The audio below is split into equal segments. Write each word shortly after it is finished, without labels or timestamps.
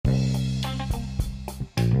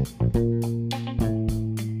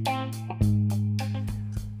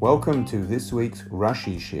Welcome to this week's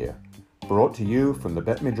Rashi Shir, brought to you from the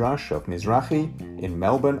Bet Midrash of Mizrahi in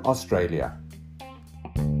Melbourne, Australia.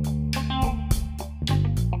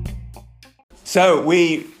 So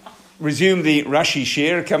we resume the Rashi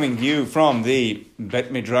Shir, coming to you from the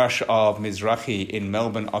Bet Midrash of Mizrahi in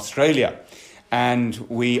Melbourne, Australia. And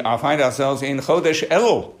we find ourselves in Chodesh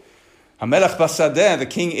Elul. HaMelech Basadeh, the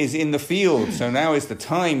king is in the field. So now is the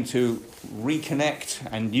time to reconnect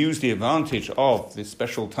and use the advantage of this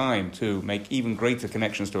special time to make even greater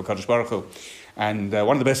connections to HaKadosh Baruch Hu. And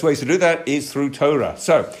one of the best ways to do that is through Torah.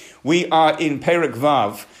 So we are in Perek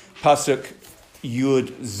Vav, Pasuk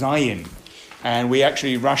Yud Zayin. And we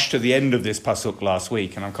actually rushed to the end of this pasuk last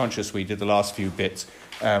week, and I'm conscious we did the last few bits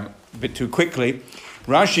a bit too quickly.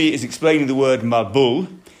 Rashi is explaining the word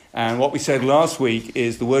mabul, and what we said last week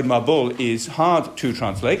is the word mabul is hard to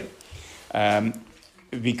translate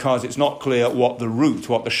because it's not clear what the root,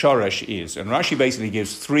 what the shoresh is. And Rashi basically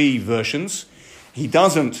gives three versions. He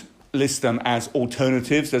doesn't list them as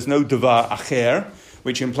alternatives. There's no davar acher,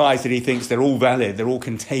 which implies that he thinks they're all valid, they're all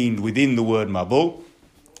contained within the word mabul.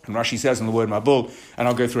 And Rashi says on the word mabul, and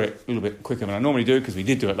I'll go through it a little bit quicker than I normally do, because we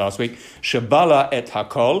did do it last week, Shabala et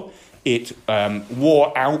hakol, it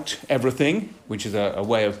wore out everything, which is a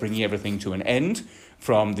way of bringing everything to an end,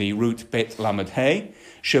 from the root bet lamed hey.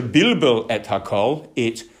 Shabilbel et hakol,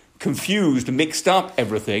 it confused, mixed up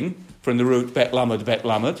everything, from the root bet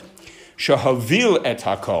lamed. Shahavil et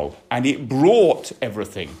hakol, and it brought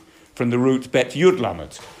everything, from the root bet yud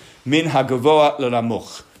lamed. Min hagavoa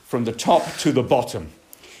l'lamuch, from the top to the bottom.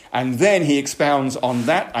 And then he expounds on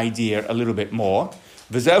that idea a little bit more.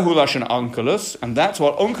 V'zehu lashon Onkelos, and that's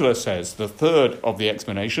what Onkelos says, the third of the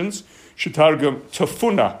explanations. Shetargum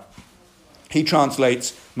tafuna. He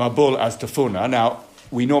translates mabul as tafuna. Now,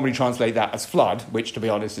 we normally translate that as flood, which, to be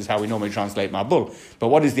honest, is how we normally translate mabul. But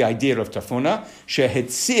what is the idea of tafuna?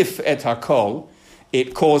 Shehetzif et hakol.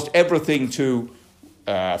 It caused everything to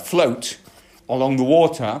float along the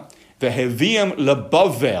water. V'heviam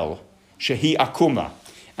lebavel shehi akuma.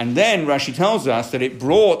 And then Rashi tells us that it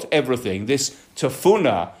brought everything, this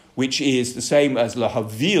tafuna, which is the same as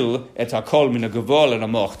lahavil et hakol min hagavol and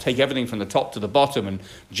amoch, take everything from the top to the bottom and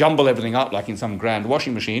jumble everything up like in some grand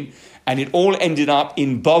washing machine, and it all ended up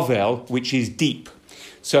in Bavel, which is deep.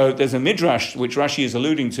 So there's a midrash, which Rashi is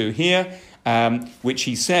alluding to here, which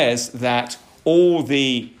he says that all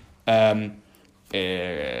the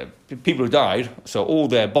people who died, so all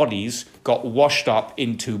their bodies got washed up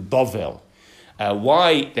into Bavel.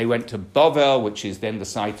 Why they went to Bavel, which is then the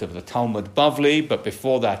site of the Talmud Bavli, but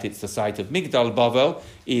before that it's the site of Migdal Bavel,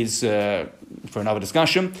 is for another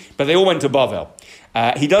discussion. But they all went to Bavel.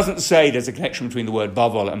 He doesn't say there's a connection between the word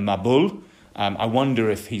Bavel and Mabul. I wonder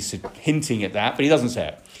if he's hinting at that, but he doesn't say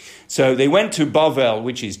it. So they went to Bavel,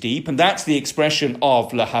 which is deep, and that's the expression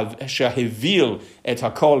of Shahivil et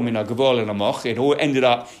hakol min hagavol and amoch. It all ended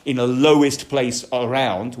up in the lowest place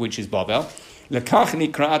around, which is Bavel. Lekach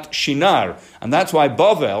nikrat Shinar, and that's why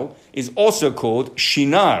Bavel is also called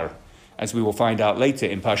Shinar, as we will find out later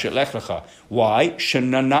in Parshat Lech Lecha. Why?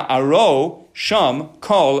 Shenana'aro sham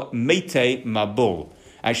kol meitei mabul.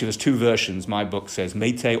 Actually, there's two versions. My book says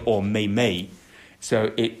meitei or meimei.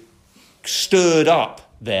 So it stirred up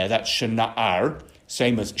there. That's Shena'ar,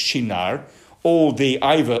 same as Shinar.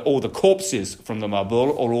 Either all the corpses from the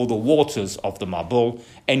Mabul or all the waters of the Mabul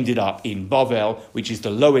ended up in Bavel, which is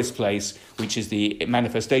the lowest place, which is the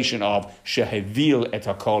manifestation of Shehevil et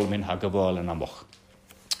hakol min hagavol and amoch.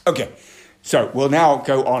 Okay, so we'll now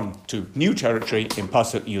go on to new territory in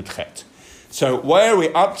Pasuk Yud Chet. So where are we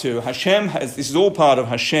up to? This is all part of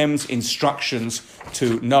Hashem's instructions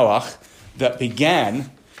to Noach that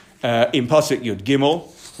began in Pasuk Yud Gimel,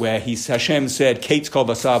 where Hashem said, Kate kol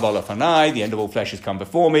basar ba'alafanai, the end of all flesh has come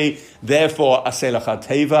before me, therefore aseh lecha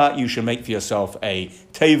teva, you shall make for yourself a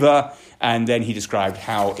teva, and then he described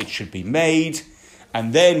how it should be made,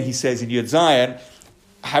 and then he says in Yud Zayin,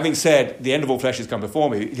 having said, the end of all flesh has come before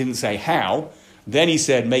me, he didn't say how, then he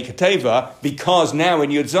said, make a teva, because now in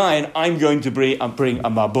Yud Zayin, I'm going to bring a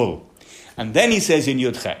mabul. And then he says in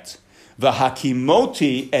Yud Chet,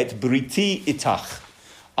 v'hakimoti et briti itach,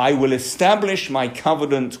 I will establish my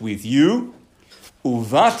covenant with you,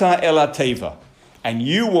 uvata el teva, and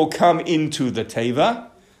you will come into the teva,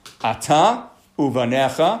 ata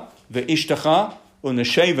uvanecha ve'ishtacha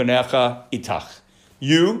u'neshevanecha itach.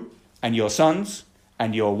 You and your sons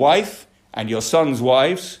and your wife and your sons'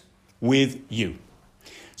 wives with you.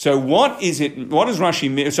 So what is it? What does Rashi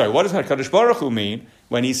mean? Sorry, what does HaKadosh Baruch Hu mean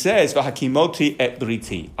when he says "V'hakimoti et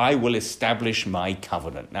briti"? I will establish my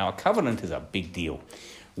covenant. Now, a covenant is a big deal.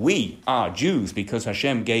 We are Jews because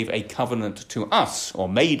Hashem gave a covenant to us, or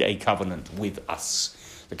made a covenant with us.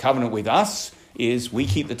 The covenant with us is we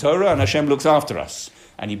keep the Torah and Hashem looks after us,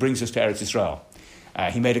 and he brings us to Eretz Yisrael.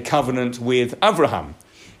 He made a covenant with Abraham.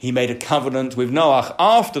 He made a covenant with Noach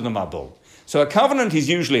after the Mabul. So a covenant is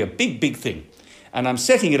usually a big, big thing. And I'm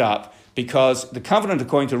setting it up because the covenant,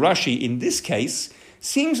 according to Rashi, in this case,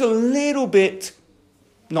 seems a little bit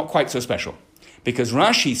not quite so special. Because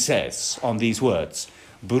Rashi says on these words,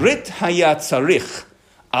 Brit hayat tzarich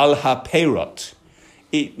al ha-perot.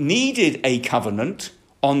 It needed a covenant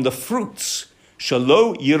on the fruits,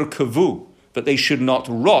 shalo yirkavu, but they should not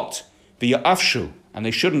rot, v'ya'afshu, and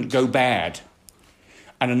they shouldn't go bad.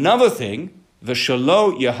 And another thing,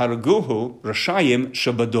 v'shalo yaharguhu rashayim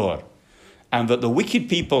shabador, and that the wicked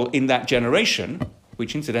people in that generation,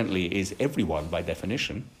 which incidentally is everyone by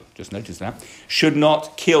definition, just notice that, should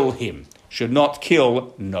not kill him, should not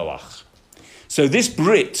kill Noach. So this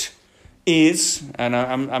Brit is, and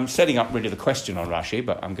I'm setting up really the question on Rashi,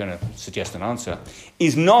 but I'm going to suggest an answer,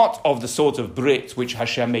 is not of the sort of Brit which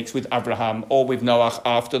Hashem makes with Abraham or with Noach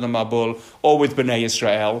after the Mabul or with Bnei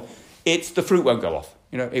Israel. It's the fruit won't go off.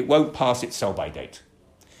 It won't pass its sell-by date.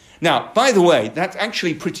 Now, by the way, that's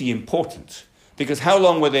actually pretty important because how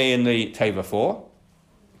long were they in the Teva for?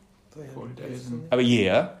 40 days. A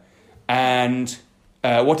year. And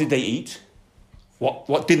what did they eat?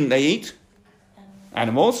 What didn't they eat?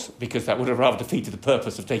 Animals, because that would have rather defeated the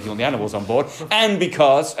purpose of taking all the animals on board, and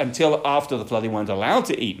because until after the flood they weren't allowed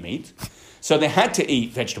to eat meat, so they had to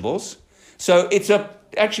eat vegetables. So it's a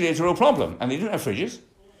real problem, and they didn't have fridges.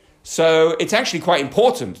 So it's actually quite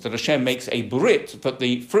important that Hashem makes a brit, but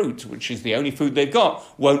the fruit, which is the only food they've got,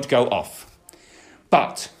 won't go off.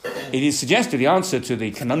 But it is suggested the answer to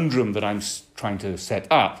the conundrum that I'm trying to set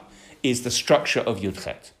up is the structure of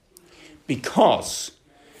Yudchet. Because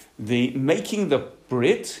the making the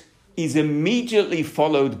Brit is immediately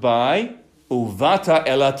followed by Uvata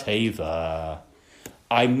elateva.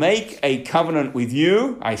 I make a covenant with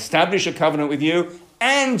you, I establish a covenant with you,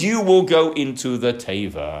 and you will go into the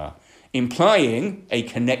Teva, implying a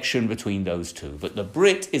connection between those two. But the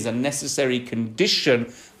Brit is a necessary condition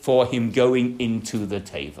for him going into the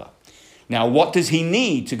Teva. Now, what does he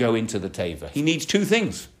need to go into the Teva? He needs two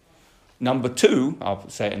things. Number two, I'll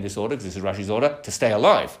say it in this order, because this is Rashi's order, to stay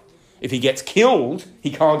alive. If he gets killed, he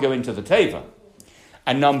can't go into the Teva.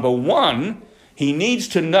 And number one, he needs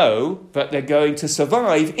to know that they're going to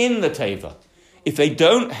survive in the Teva. If they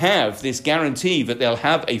don't have this guarantee that they'll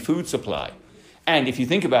have a food supply, and if you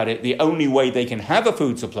think about it, the only way they can have a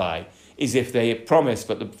food supply is if they promise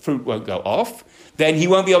that the fruit won't go off, then he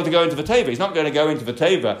won't be able to go into the Teva. He's not going to go into the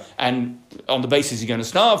Teva and on the basis he's going to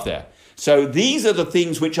starve there. So these are the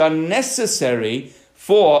things which are necessary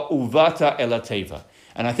for Uvata elateva.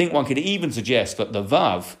 And I think one could even suggest that the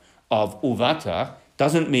Vav of Uvata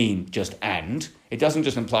doesn't mean just and. It doesn't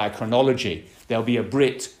just imply a chronology. There'll be a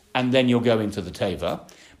Brit and then you'll go into the Teva.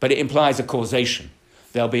 But it implies a causation.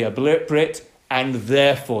 There'll be a Brit and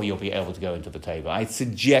therefore you'll be able to go into the Teva. I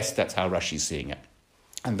suggest that's how Rashi's seeing it.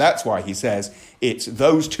 And that's why he says it's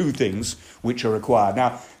those two things which are required.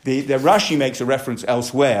 Now, the Rashi makes a reference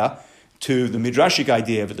elsewhere to the Midrashic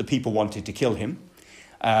idea that the people wanted to kill him.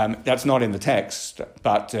 That's not in the text,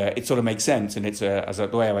 but it sort of makes sense, and it's the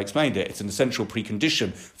way I explained it, it's an essential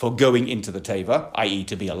precondition for going into the Teva, i.e.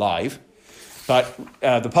 to be alive. But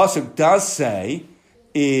the Pasuk does say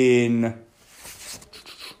in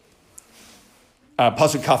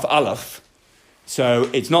Pasuk Kaf Aleph, so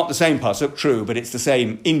it's not the same Pasuk, true, but it's the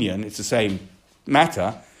same inyan, it's the same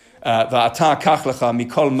matter. Va'ata kach lecha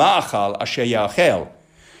mikol ma'achal asher ya'achel.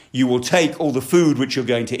 You will take all the food which you're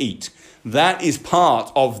going to eat. That is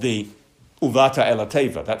part of the Uvata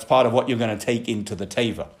elateva. That's part of what you're going to take into the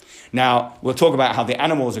Teva. Now, we'll talk about how the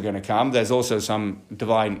animals are going to come. There's also some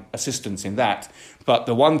divine assistance in that. But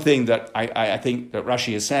the one thing that I think that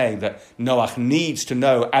Rashi is saying that Noach needs to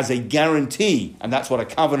know as a guarantee, and that's what a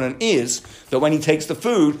covenant is, that when he takes the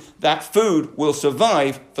food, that food will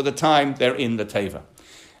survive for the time they're in the Teva.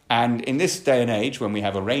 And in this day and age, when we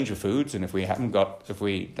have a range of foods, and if we haven't got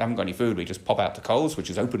any food, we just pop out to Coles, which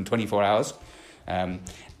is open 24 hours.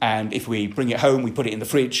 And if we bring it home, we put it in the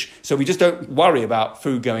fridge. So we just don't worry about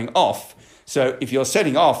food going off. So if you're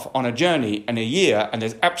setting off on a journey in a year and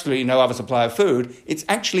there's absolutely no other supply of food, it's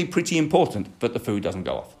actually pretty important that the food doesn't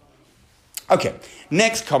go off. Okay,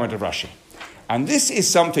 next comment of Rashi. And this is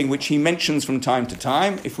something which he mentions from time to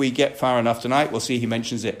time. If we get far enough tonight, we'll see he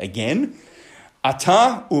mentions it again.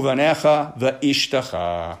 Ata uvanecha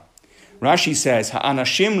va'ishtacha. Rashi says,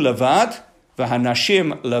 ha'anashim levad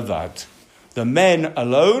v'hanashim levad. The men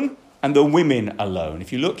alone and the women alone.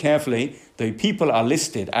 If you look carefully, the people are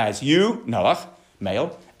listed as you, Noach,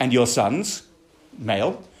 male, and your sons,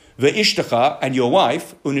 male, ve'ishtecha, and your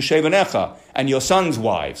wife, u'neshevanecha, and your sons'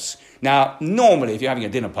 wives. Now, normally, if you're having a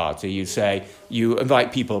dinner party, you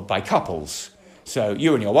invite people by couples. So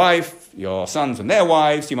you and your wife, your sons and their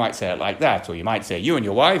wives, you might say it like that. Or you might say you and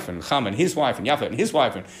your wife, and Cham and his wife, and Yafet and his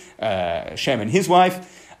wife, and Shem and his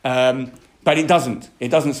wife. But it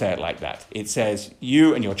doesn't say it like that. It says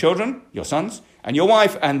you and your children, your sons, and your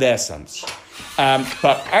wife and their sons.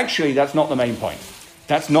 But actually, that's not the main point.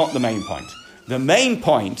 That's not the main point. The main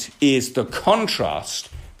point is the contrast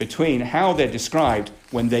between how they're described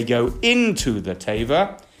when they go into the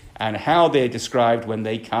Teva and how they're described when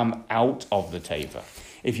they come out of the Teva.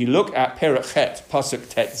 If you look at Perek Chet, Pasuk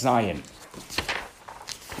Tet Zayin,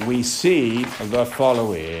 we see the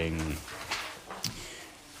following.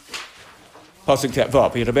 Pasuk Tet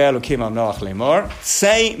Vav, Yidber Elokim al Noach lemor,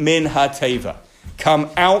 say min ha-Teva, come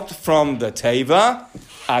out from the Teva,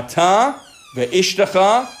 ata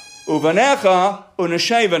ve'ishtecha uvanecha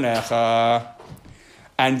u'neshevanecha.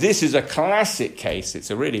 And this is a classic case.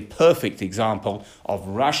 It's a really perfect example of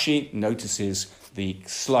Rashi notices the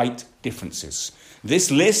slight differences.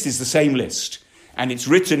 This list is the same list, and it's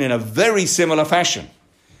written in a very similar fashion,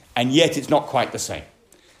 and yet it's not quite the same.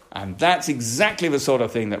 And that's exactly the sort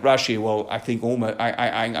of thing that Rashi will, I think,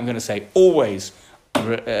 I'm going to say always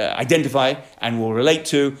identify and will relate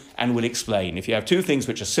to and will explain. If you have two things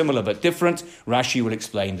which are similar but different, Rashi will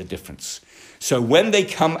explain the difference. So when they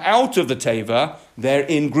come out of the Teva, they're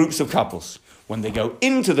in groups of couples. When they go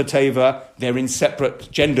into the Teva, they're in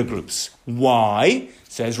separate gender groups. Why?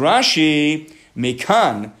 Says Rashi,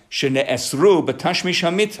 Mikan shene'esru b'tashmish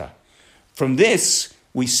hamita. From this,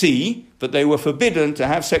 we see that they were forbidden to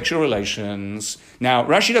have sexual relations. Now,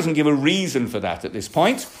 Rashi doesn't give a reason for that at this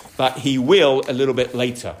point, but he will a little bit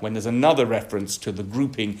later, when there's another reference to the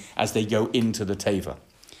grouping as they go into the Teva.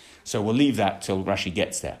 So we'll leave that till Rashi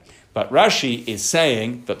gets there. But Rashi is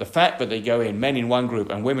saying that the fact that they go in, men in one group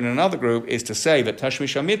and women in another group, is to say that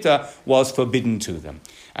Tashmish Hamita was forbidden to them.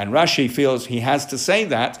 And Rashi feels he has to say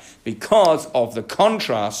that because of the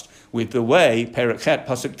contrast with the way Perek Chet,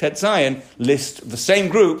 Pasuk Tet Zayin list the same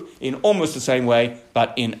group in almost the same way,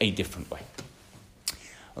 but in a different way.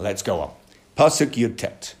 Let's go on. Pasuk Yud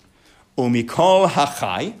Tet. Umikol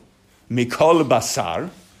hachai, mikol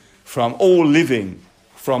basar, from all living,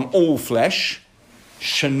 from all flesh,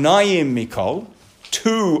 Shanayim mikol,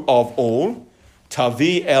 two of all,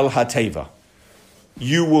 tavi el hateva.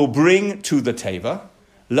 You will bring to the teva,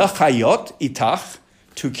 lachayot itach,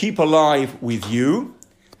 to keep alive with you,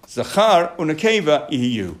 zachar unakeva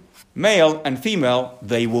ihiyu. Male and female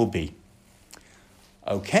they will be.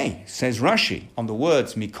 Okay, says Rashi on the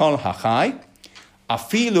words mikol hachai,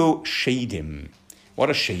 afilu shadim. What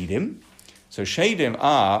are shadim? So shadim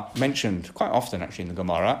are mentioned quite often actually in the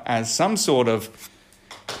Gemara as some sort of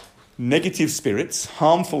negative spirits,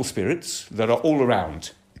 harmful spirits that are all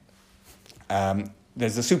around.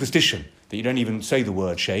 There's a superstition that you don't even say the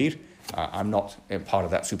word shade. I'm not part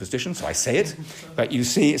of that superstition, so I say it. But you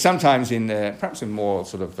see, sometimes perhaps in more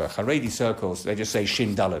sort of Haredi circles, they just say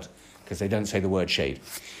shin dalad, because they don't say the word shade,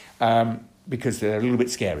 because they're a little bit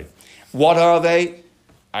scary. What are they?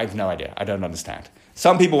 I have no idea. I don't understand.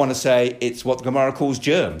 Some people want to say it's what the Gemara calls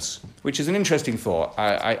germs, which is an interesting thought.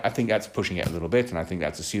 I think that's pushing it a little bit, and I think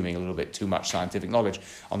that's assuming a little bit too much scientific knowledge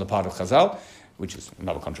on the part of Chazal, which is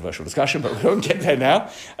another controversial discussion, but we won't get there now.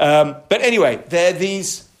 But anyway, they're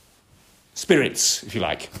these spirits, if you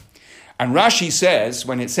like. And Rashi says,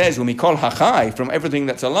 when it says, "Umikol hachai," from everything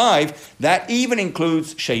that's alive, that even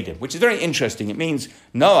includes shadim, which is very interesting. It means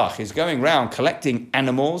Noach is going around collecting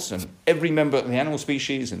animals and every member of the animal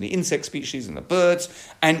species and the insect species and the birds,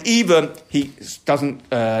 and even he doesn't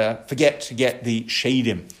forget to get the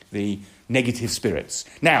shadim, the negative spirits.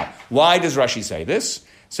 Now, why does Rashi say this?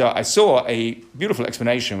 So I saw a beautiful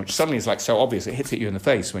explanation, which suddenly is like so obvious, it hits at you in the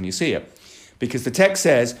face when you see it. Because the text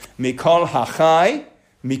says, Mikol hachai,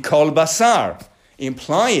 Mikol basar,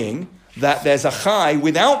 implying that there's a chai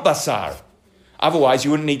without basar. Otherwise,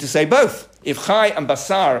 you wouldn't need to say both. If chai and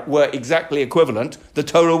basar were exactly equivalent, the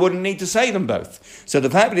Torah wouldn't need to say them both. So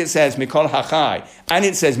the fact that it says Mikol hachai and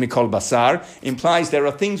it says Mikol basar implies there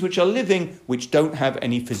are things which are living which don't have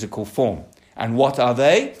any physical form. And what are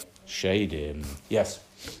they? Shadim. Yes?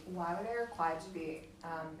 Why were they required to be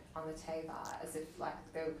on the teva as if like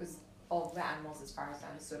they were, because all the animals, as far as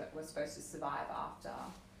I understood it, were supposed to survive after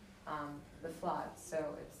the flood. So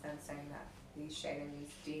it's then saying that these shadim, these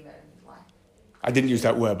demon, like... I didn't use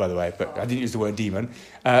that word, by the way, but I didn't use the word demon.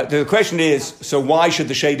 The question is, so why should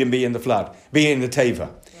the shadim be in the flood, be in the teva?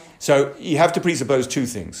 Yeah. So you have to presuppose two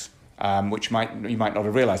things. which you might not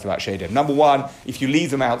have realized about Shedim. Number one, if you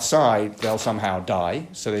leave them outside, they'll somehow die,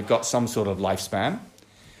 so they've got some sort of lifespan.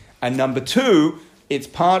 And number two, it's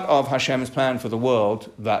part of Hashem's plan for the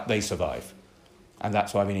world that they survive. And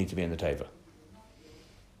that's why we need to be in the Teva.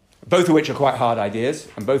 Both of which are quite hard ideas,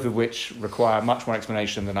 and both of which require much more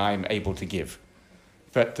explanation than I'm able to give.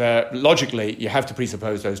 But logically, you have to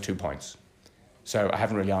presuppose those 2 points. So I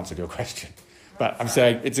haven't really answered your question. But I'm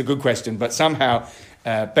saying it's a good question. But somehow,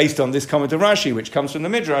 based on this comment of Rashi, which comes from the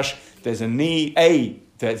Midrash, there's a need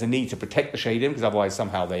to protect the Shadim, because otherwise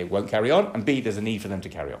somehow they won't carry on, and B, there's a need for them to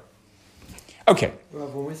carry on. Okay. Well,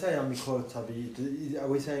 when we say Mikol Tabi, are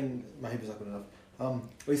we saying, Mahib is not good enough, are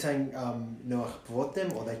we saying Noach brought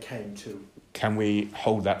them, or they came to? Can we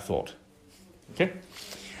hold that thought? Okay.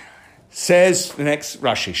 Says the next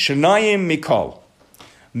Rashi, Shanayim Mikol,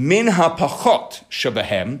 Min HaPachot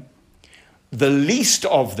Shabahem, the least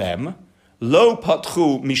of them, Lo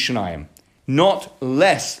Patchu Mishnayim, not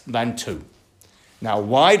less than 2. Now,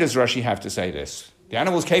 why does Rashi have to say this? The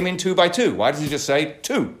animals came in 2 by 2. Why does he just say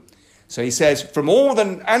 2? So he says, from all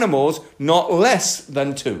the animals, not less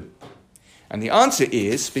than 2. And the answer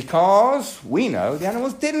is because we know the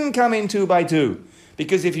animals didn't come in 2 by 2.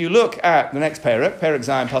 Because if you look at the next Perek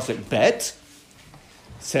Zayin Pasuk Bet,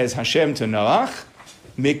 says Hashem to Noach,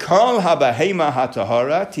 Mikol habahema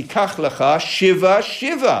hatahora tikach lecha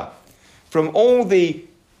shiva. From all the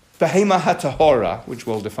behema hatahora, which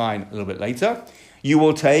we'll define a little bit later, you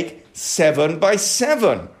will take 7 by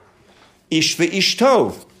 7. Ish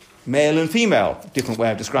ve'ishto, male and female. Different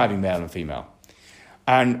way of describing male and female.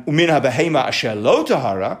 And umin habahema asher lo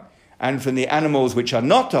tahara, and from the animals which are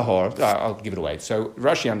not tahor, I'll give it away. So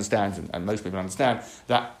Rashi understands, and most people understand,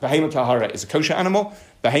 that behema tahara is a kosher animal,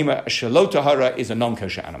 behema asher lo tahara is a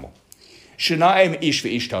non-kosher animal. Shanaim ish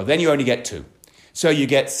ve'ishto, then you only get 2. So you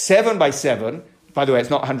get 7 by 7. By the way, it's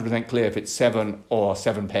not 100% clear if it's 7 or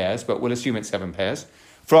 7 pairs, but we'll assume it's 7 pairs,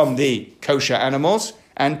 from the kosher animals,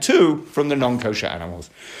 and 2 from the non-kosher animals.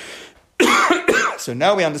 So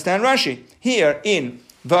now we understand Rashi. Here in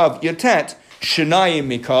Vav Yotet, Shanayim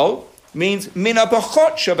Mikol means Mina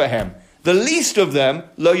Bachot Shabahem. The least of them,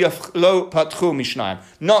 Lo Patchu Mishnayim,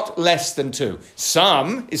 not less than 2.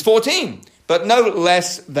 Some is 14, but no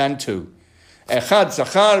less than 2. Echad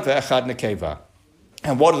Zachar ve'echad Nekeva.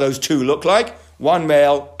 And what do those 2 look like? 1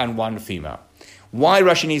 male and 1 female. Why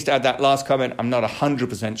Rashi needs to add that last comment, I'm not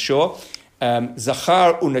 100% sure.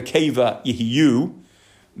 Zachar unekeva yihiyu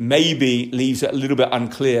maybe leaves it a little bit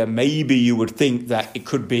unclear. Maybe you would think that it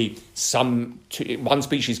could be one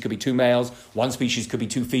species could be 2 males, one species could be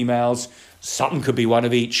 2 females, some could be 1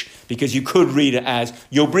 of each, because you could read it as,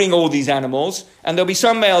 you'll bring all these animals, and there'll be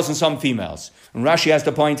some males and some females. And Rashi has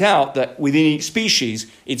to point out that within each species,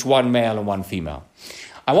 it's 1 male and 1 female.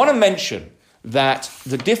 I want to mention that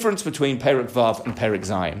the difference between Perek Vav and Perek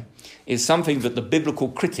Zayin is something that the biblical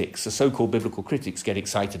critics, the so-called biblical critics, get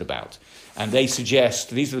excited about. And they suggest,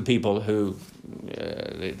 these are the people who,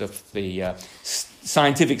 the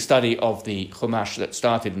scientific study of the Chumash that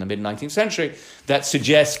started in the mid-19th century, that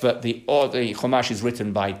suggests that the Chumash is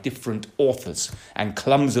written by different authors and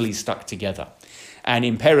clumsily stuck together. And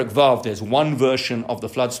in Perek Vav, there's one version of the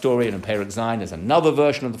flood story, and in Perek Zayin, there's another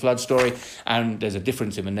version of the flood story, and there's a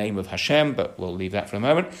difference in the name of Hashem, but we'll leave that for a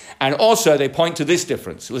moment. And also, they point to this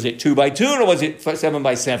difference. Was it 2 by 2, or was it 7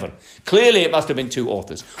 by 7? Clearly, it must have been 2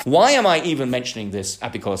 authors. Why am I even mentioning this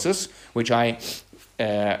apikosis, which I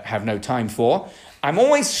have no time for? I'm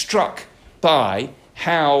always struck by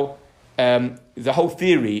how the whole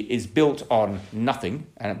theory is built on nothing,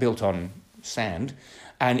 and built on sand,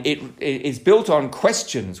 and it is built on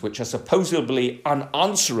questions which are supposedly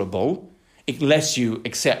unanswerable unless you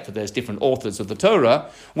accept that there's different authors of the Torah,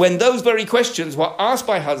 when those very questions were asked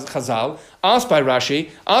by Chazal, asked by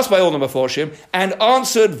Rashi, asked by all the Meforshim, and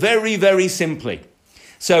answered very, very simply.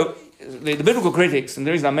 So the biblical critics, and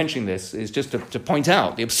the reason I'm mentioning this is just to point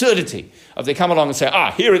out the absurdity of they come along and say,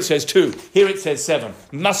 here it says 2, here it says 7,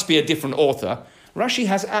 must be a different author. Rashi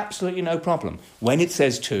has absolutely no problem. When it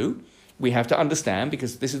says 2, we have to understand,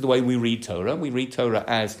 because this is the way we read Torah. We read Torah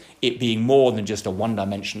as it being more than just a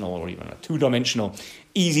one-dimensional or even a two-dimensional,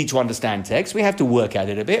 easy-to-understand text. We have to work at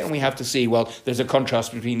it a bit, and we have to see, well, there's a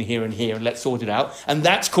contrast between here, and let's sort it out. And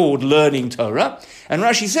that's called learning Torah. And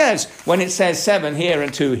Rashi says, when it says 7 here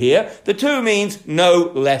and 2 here, the 2 means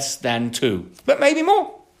no less than 2, but maybe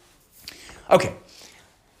more. Okay.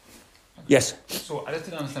 Yes. So I just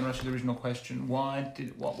didn't understand Rashi's original question. Why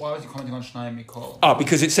was he commenting on Shnayim Mikol?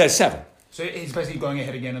 Because it says 7. So he's basically going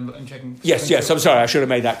ahead again and checking. Yes. I'm sorry. I should have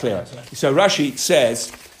made that clear. So Rashi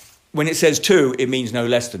says, when it says 2, it means no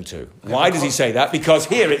less than 2. Okay. Why does he say that? Because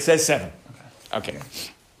here it says 7. Okay.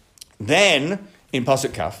 Then, in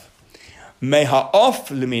Pasuk Kaf, Meha'of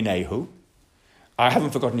leminehu, I haven't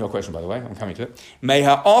forgotten your question, by the way, I'm coming to it.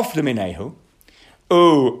 Meha'of leminehu,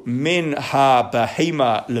 u min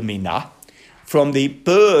ha-behema lemina, from the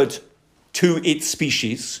bird to its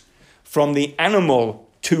species, from the animal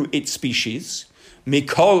to its species,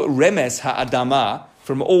 mikol remes ha'adama,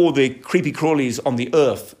 from all the creepy crawlies on the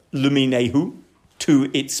earth, luminehu, to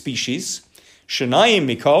its species, shenayim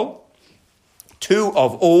mikol, two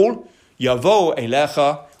of all, yavo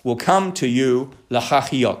elecha, will come to you,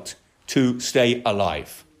 lachachiyot, to stay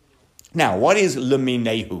alive. Now, what is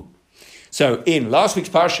luminehu? So, in last week's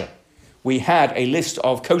parsha, we had a list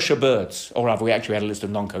of kosher birds, or rather, we actually had a list of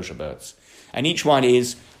non-kosher birds, and each one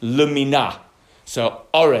is lumina. So,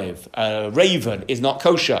 orev, raven, is not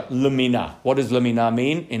kosher, lumina. What does lumina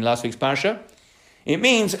mean in last week's parsha? It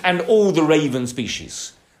means, and all the raven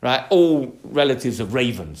species, right? All relatives of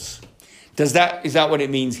ravens. Is that what it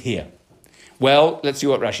means here? Well, let's see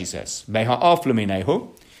what Rashi says. Meha'af luminehu,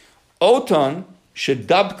 oton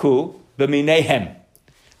shedabku b'minehem.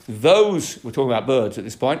 Those, we're talking about birds at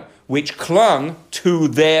this point, which clung to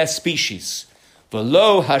their species.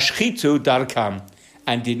 V'lo hashchitu darkam,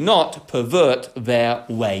 and did not pervert their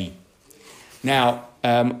way. Now,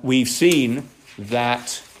 we've seen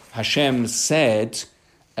that Hashem said,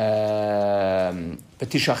 "V'tishachet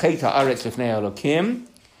haaretz lifnei Elokim,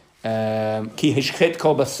 ki hishchet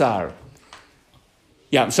kol basar."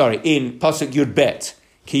 Yeah, I'm sorry, in Pasuk Yud Bet,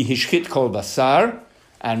 ki hishchit kol basar,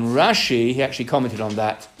 and Rashi, he actually commented on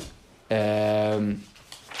that, in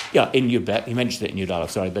Yud Bet, he mentioned it in Yud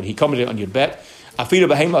Aleph, sorry, but he commented on Yud Bet, afilu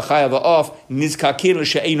behema chayav of nizkakin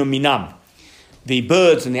l'she'enu minam. The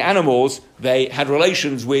birds and the animals, they had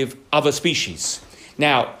relations with other species.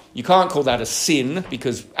 Now, you can't call that a sin,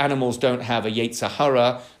 because animals don't have a Yetzer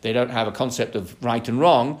Hara, they don't have a concept of right and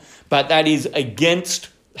wrong, but that is against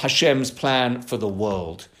Hashem's plan for the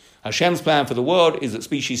world. Hashem's plan for the world is that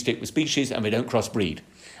species stick with species and they don't crossbreed.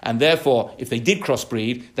 And therefore, if they did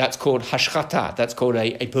crossbreed, that's called hashchata, that's called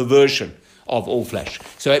a perversion of all flesh.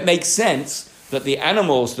 So it makes sense that the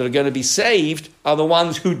animals that are going to be saved are the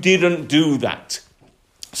ones who didn't do that.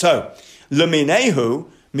 So, luminehu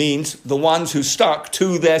means the ones who stuck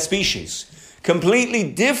to their species. Completely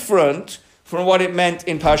different from what it meant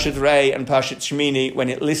in Parshat Rei and Parshat Shemini when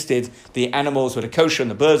it listed the animals that are kosher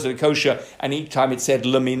and the birds that are kosher, and each time it said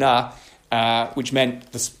lumina, which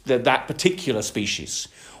meant that particular species.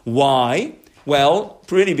 Why? Well,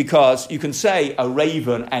 really because you can say a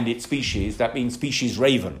raven and its species, that means species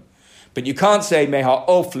raven. But you can't say meha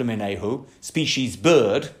of luminehu, species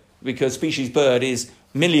bird, because species bird is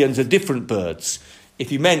millions of different birds.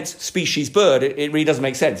 If you meant species bird, it really doesn't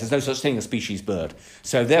make sense. There's no such thing as species bird.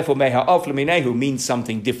 So therefore, meha of luminehu means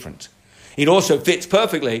something different. It also fits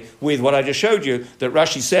perfectly with what I just showed you, that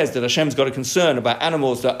Rashi says that Hashem's got a concern about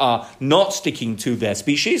animals that are not sticking to their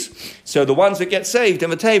species. So the ones that get saved in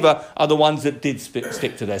the Teva are the ones that did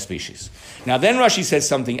stick to their species. Now then Rashi says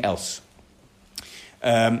something else.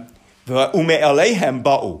 Ume'aleihem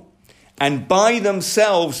ba'u, and by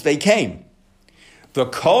themselves they came. The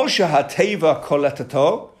kol shehateva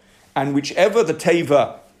koletato, and whichever the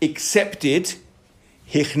Teva accepted,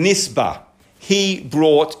 hichnisba, he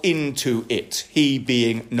brought into it, he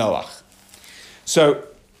being Noach. So,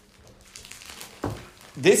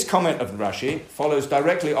 this comment of Rashi follows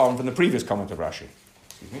directly on from the previous comment of Rashi.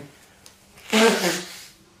 Excuse me.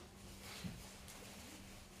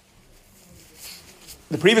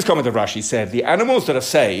 The previous comment of Rashi said, the animals that are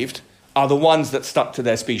saved are the ones that stuck to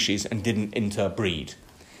their species and didn't interbreed.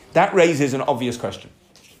 That raises an obvious question,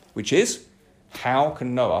 which is, how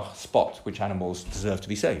can Noach spot which animals deserve to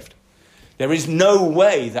be saved? There is no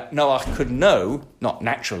way that Noach could know, not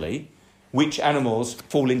naturally, which animals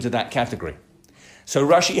fall into that category. So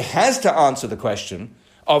Rashi has to answer the question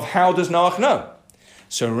of how does Noach know?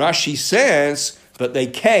 So Rashi says that they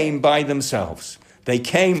came by themselves. They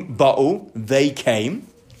came, ba'u, they came.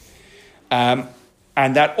 And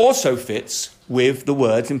that also fits with the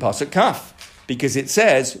words in Pasuk Kaf, because it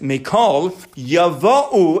says, Mikol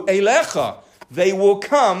yava'u elecha, they will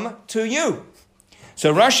come to you.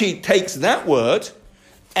 So Rashi takes that word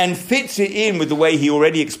and fits it in with the way he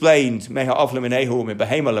already explained, Meha of leminehu me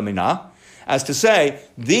behema lemina, as to say,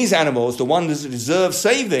 these animals, the ones that deserve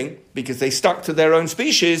saving, because they stuck to their own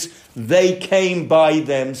species, they came by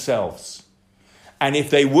themselves. And if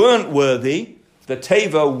they weren't worthy, the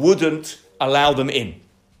Teva wouldn't allow them in.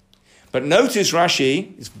 But notice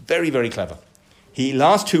Rashi is very, very clever. His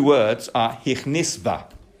last two words are hichnisba.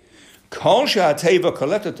 Kol she'ateva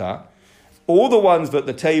koletata, all the ones that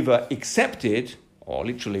the Teva accepted, or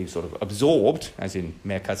literally sort of absorbed, as in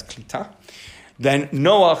merkaz klita, then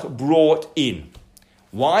Noach brought in.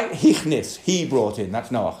 Why? Hichnis, he brought in. That's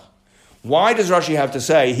Noach. Why does Rashi have to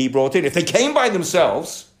say he brought in? If they came by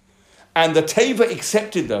themselves and the Teva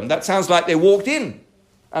accepted them, that sounds like they walked in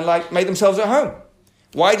and like made themselves at home.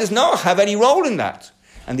 Why does Noach have any role in that?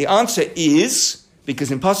 And the answer is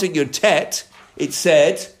because in Pasuk Yud Tet it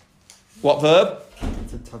said, what verb?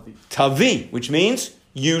 It's a tavi. Tavi, which means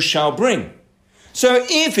you shall bring. So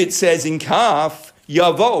if it says in Kaf,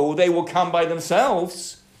 Yavo, they will come by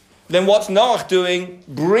themselves, then what's Noach doing?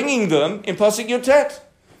 Bringing them in Pasuk Yud Tet.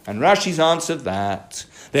 And Rashi's answered that.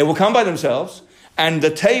 They will come by themselves, and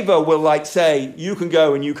the Teva will say, you can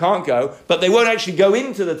go and you can't go, but they won't actually go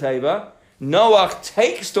into the Teva. Noach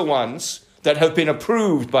takes the ones that have been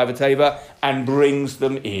approved by the Teva and brings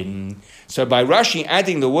them in. So by Rashi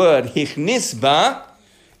adding the word hichnisba,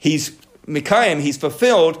 he's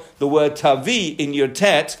fulfilled the word tavi in Yud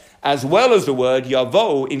Tet, as well as the word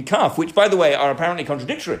yavo in Kaf, which, by the way, are apparently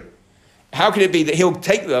contradictory. How can it be that he'll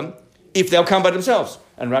take them if they'll come by themselves?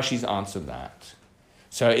 And Rashi's answered that.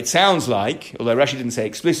 So it sounds like, although Rashi didn't say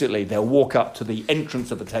explicitly, they'll walk up to the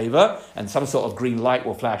entrance of the Teva and some sort of green light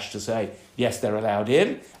will flash to say, yes, they're allowed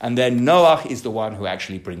in. And then Noach is the one who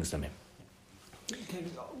actually brings them in.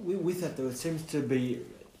 With that, though, it seems to be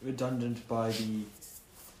redundant by the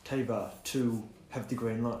Teva to have the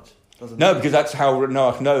green light, doesn't it? No, because that's how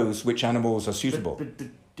Noach knows which animals are suitable. But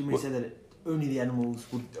didn't we say that only the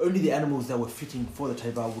animals that were fitting for the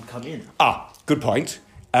Teva would come in? Good point.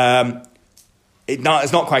 It's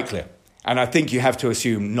not quite clear. And I think you have to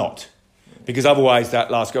assume not. Because otherwise that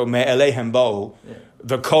last go, me'elehem bo'u,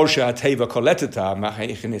 the kol she'ateva koleteta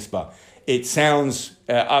ma'he'ichenisba. It sounds,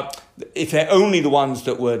 if they're only the ones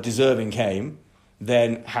that were deserving came,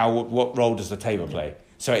 then what role does the Teva play?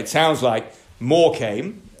 So it sounds like more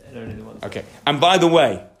came. And only the ones. Okay. And by the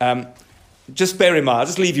way, just bear in mind, I'll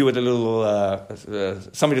just leave you with a little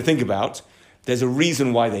something to think about. There's a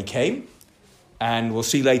reason why they came, and we'll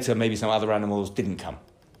see later maybe some other animals didn't come,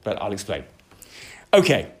 but I'll explain.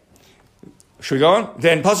 Okay, should we go on?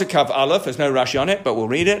 Then Pasuk Kav Aleph, there's no Rashi on it, but we'll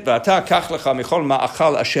read it. V'ata kach lecha michol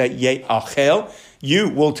ma'achal asher ye'achel. You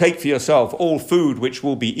will take for yourself all food which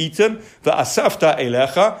will be eaten. V'asafta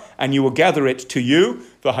elecha, and you will gather it to you.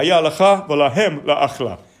 V'haya lecha v'lahem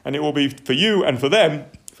la'achla, and it will be for you and for them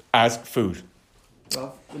as food.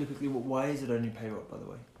 Well, really quickly, why is it only peyrot, by the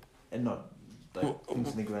way, and not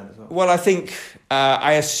things in the ground as well? Well, I think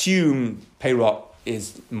I assume peyrot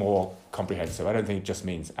is more comprehensive. I don't think it just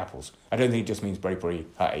means apples. I don't think it just means berry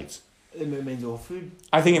ha'etz. It means all food?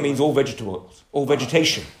 I think it means all vegetables, all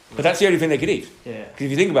vegetation. But that's the only thing they could eat. Yeah. Because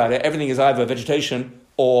if you think about it, everything is either vegetation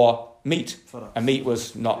or meat. And meat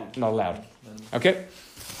was not allowed. Okay?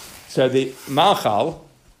 So the ma'achal,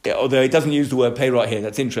 although it doesn't use the word peyrot here,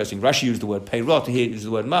 that's interesting. Rashi used the word peyrot, here it uses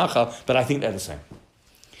the word ma'achal, but I think they're the same.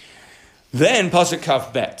 Then Pasuk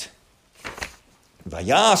Kaf Bet.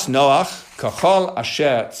 Vayas Noach kachol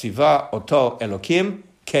asher tziva oto Elokim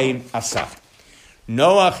kein asa.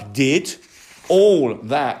 Noach did all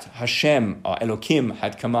that Hashem or Elokim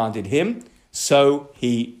had commanded him, so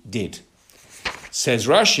he did. Says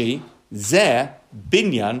Rashi, Zeh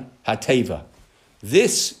binyan hateva.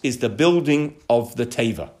 This is the building of the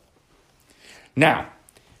Teva. Now,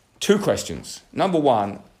 two questions. Number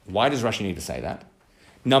one, why does Rashi need to say that?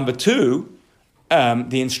 Number two,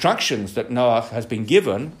 the instructions that Noach has been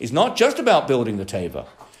given is not just about building the Teva,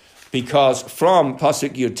 because from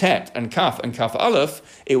Pasuk Yud Tet and Kaf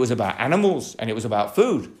Aleph, it was about animals and it was about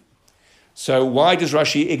food. So why does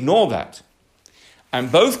Rashi ignore that?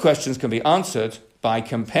 And both questions can be answered by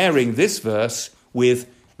comparing this verse with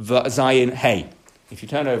Zayin Hey. If you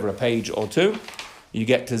turn over a page or two, you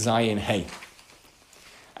get to Zayin Hey.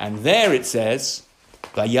 And there it says,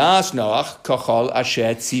 Vayas Noach kochol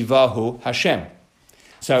asher tzivahu Hashem.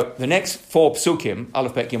 So the next four psukim,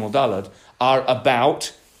 Aleph, Bet, Gimel, Dalad, are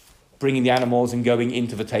about bringing the animals and going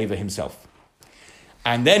into the Teva himself.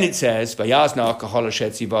 And then it says, Vayas Noach kochol asher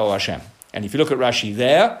tzivahu Hashem. And if you look at Rashi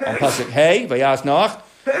there, on Pasuk Hey, Vayas Noach,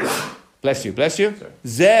 bless you,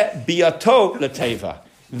 Zeh biato leteva.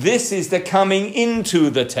 This is the coming into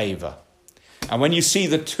the Teva. And when you see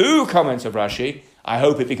the two comments of Rashi, I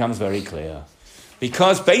hope it becomes very clear.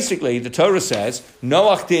 Because basically the Torah says,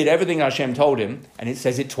 Noach did everything Hashem told him, and it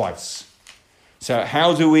says it twice. So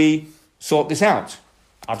how do we sort this out?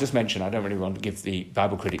 I've just mentioned, I don't really want to give the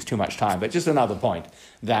Bible critics too much time, but just another point,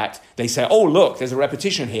 that they say, oh look, there's a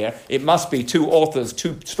repetition here, it must be two authors,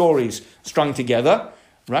 two stories strung together.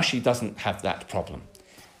 Rashi doesn't have that problem.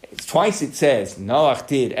 Twice it says, Noach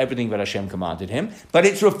did everything that Hashem commanded him, but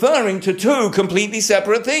it's referring to two completely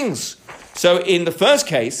separate things. So in the first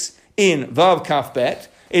case, in Vav Kaf Bet,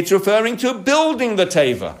 it's referring to building the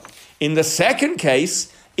teva. In the second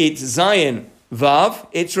case, it's Zayin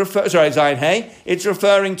Vav, Zayin Hey, it's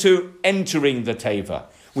referring to entering the teva,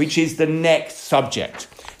 which is the next subject.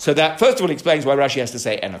 So that, first of all, explains why Rashi has to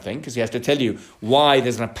say anything, because he has to tell you why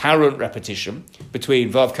there's an apparent repetition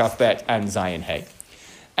between Vav Kaf Bet and Zayin Hey.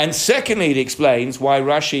 And secondly, it explains why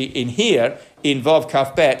Rashi in here, in Vav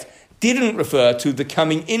Kaf Bet, didn't refer to the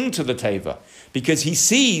coming into the teva, because he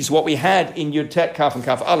sees what we had in Yud Tet Kaf and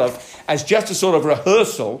Kaf Aleph as just a sort of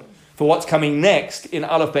rehearsal for what's coming next in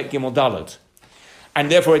Aleph Bet Gimel Daled. And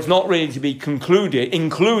therefore it's not really to be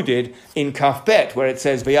included in Kaf Bet, where it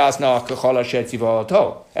says, V'yas Noach k'chol asher tzivah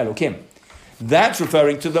oto, Elokim. That's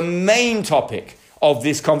referring to the main topic of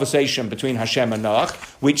this conversation between Hashem and Noach,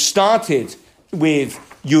 which started with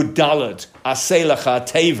Yud Daled, Aseh Lecha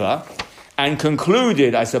Teva, and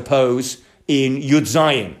concluded, I suppose, in Yud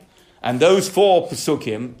Zayin. And those 4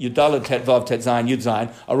 Pesukim, Yud Daled, Tet Vav, Tet Zayin, Yud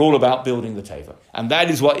Zayin, are all about building the Teva. And that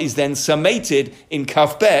is what is then summated in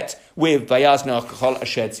Kaf Bet with Vayaz Noach k'chol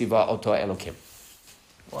asher tzivah oto Elokim.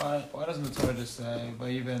 Why doesn't the Torah just say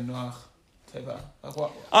Vayiven Noach Teva?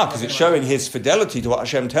 Because it's showing his fidelity to what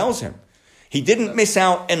Hashem tells him. He didn't miss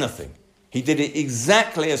out anything. He did it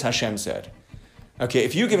exactly as Hashem said. Okay,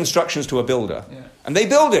 if you give instructions to a builder, and they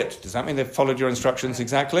build it, does that mean they've followed your instructions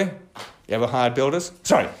exactly? You ever hired builders?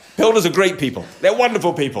 Sorry, builders are great people. They're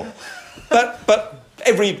wonderful people. But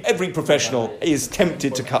every professional is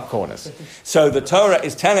tempted to cut corners. So the Torah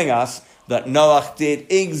is telling us that Noach did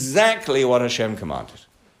exactly what Hashem commanded.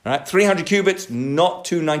 Right? 300 cubits, not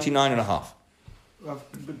 299 and a half.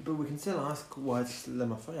 But we can still ask why it's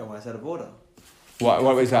Lemafaya, why it's out of order. Why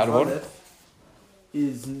is that out of order?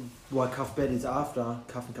 Is why Kaf Bet is after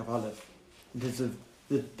Kaf and Kaf Aleph. In terms of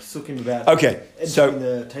the Pesukim about entering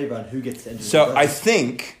the Teva and who gets to enter the Teva. So I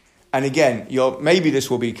think, and again, maybe this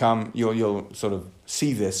will become, you'll sort of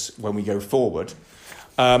see this when we go forward.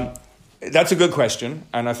 That's a good question,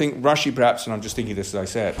 and I think Rashi perhaps, and I'm just thinking this as I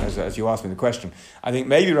said, as you asked me the question, I think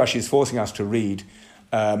maybe Rashi is forcing us to read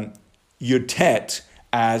Yud Tet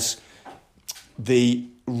as the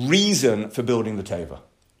reason for building the Teva,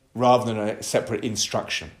 rather than a separate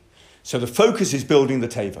instruction. So the focus is building the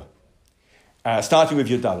Teva. Starting with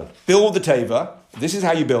Yud Daled. Build the Teva. This is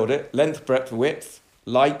how you build it. Length, breadth, width,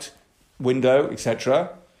 light, window,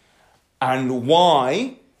 etc. And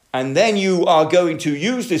why? And then you are going to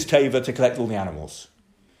use this Teva to collect all the animals.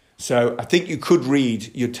 So I think you could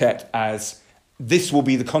read Yud Tet as this will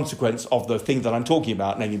be the consequence of the thing that I'm talking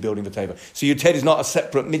about, namely building the Teva. So Yud Tet is not a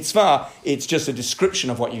separate mitzvah. It's just a description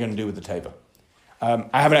of what you're going to do with the Teva.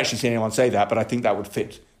 I haven't actually seen anyone say that, but I think that would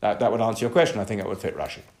fit. That would answer your question. I think that would fit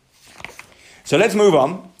Rashi. So let's move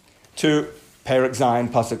on to Perek Zayin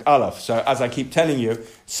Pasuk Aleph. So as I keep telling you,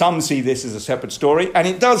 some see this as a separate story, and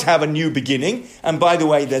it does have a new beginning. And by the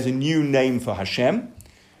way, there's a new name for Hashem,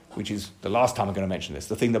 which is the last time I'm going to mention this,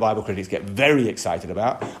 the thing the Bible critics get very excited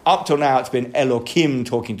about. Up till now, it's been Elokim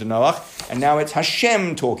talking to Noach, and now it's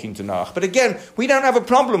Hashem talking to Noach. But again, we don't have a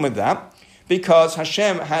problem with that, because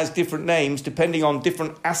Hashem has different names depending on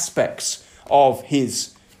different aspects of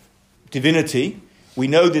his divinity. We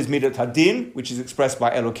know there's Midat Hadin, which is expressed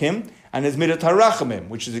by Elokim, and there's Midat HaRachamim,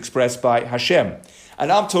 which is expressed by Hashem.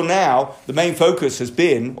 And up till now, the main focus has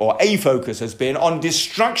been, or a focus has been, on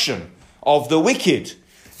destruction of the wicked.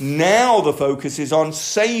 Now the focus is on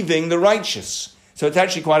saving the righteous. So it's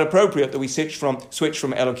actually quite appropriate that we switch from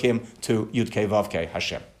Elokim to Yud Kei Vav Kei,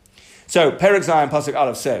 Hashem. So Perek Zayin Pasuk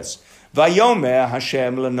Aleph says, Vayomer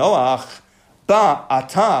Hashem leNoach ba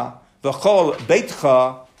ata v'chol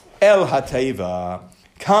beitcha el hateva.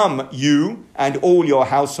 Come you and all your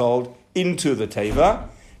household into the teva.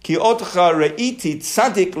 Ki otcha re'iti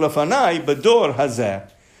tzadik lefanai bedor hazeh.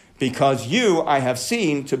 Because you I have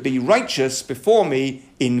seen to be righteous before me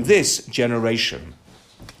in this generation.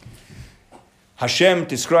 Hashem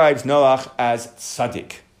describes Noach as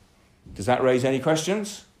tzaddik. Does that raise any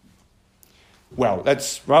questions? Well,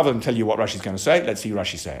 rather than tell you what Rashi's going to say, let's see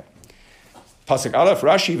Rashi say it. Pasuk Aleph,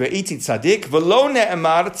 Rashi, ve'iti tzaddik, v'lo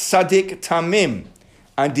ne'emar tzaddik tamim.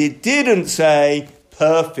 And it didn't say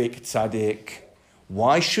perfect tzaddik.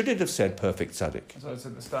 Why should it have said perfect tzaddik? That's what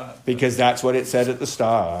it said at the start. Because that's what it said at the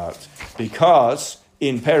start. Because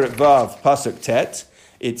in Perek Vav, Pasuk Tet,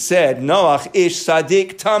 it said, Noach ish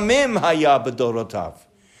tzaddik tamim haya b'dorotav.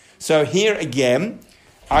 So here again,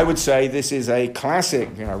 I would say this is a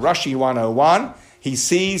classic, Rashi 101. He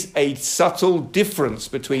sees a subtle difference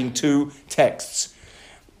between two texts.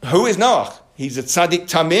 Who is Noach? He's a tzaddik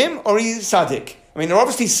tamim or he's a tzaddik? I mean, they're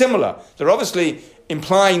obviously similar. They're obviously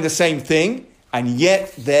implying the same thing, and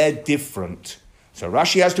yet they're different. So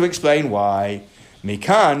Rashi has to explain why.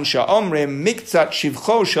 Mikan sha'omrim miktzat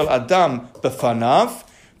shivcho shel adam b'fanav.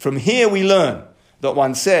 From here we learn that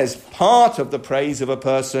one says part of the praise of a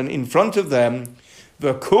person in front of them,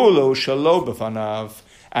 v'kulo shelo b'fanav,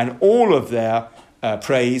 and all of their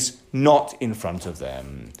praise not in front of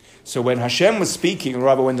them. So when Hashem was speaking, or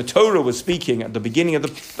rather when the Torah was speaking at the beginning of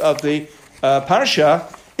the parasha,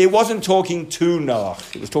 it wasn't talking to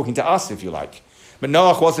Noach. It was talking to us, if you like. But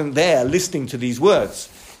Noach wasn't there listening to these words.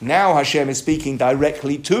 Now Hashem is speaking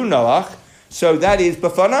directly to Noach, so that is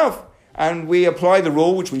b'fanav. And we apply the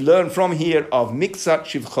rule which we learn from here of miktzat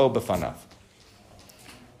shivcho b'fanav.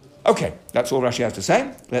 Okay, that's all Rashi has to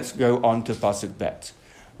say. Let's go on to Pasuk Bet.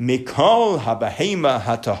 Mikol habahema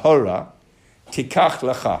hatahora tikach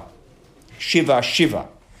lecha shiva shiva.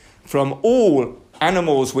 From all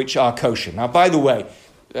animals which are kosher. Now, by the way,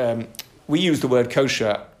 we use the word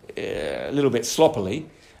kosher a little bit sloppily.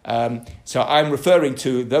 So I'm referring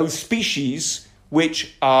to those species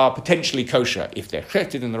which are potentially kosher, if they're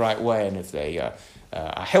treated in the right way and if they are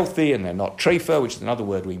healthy and they're not treifa, which is another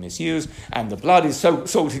word we misuse, and the blood is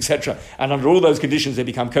salt, etc. And under all those conditions, they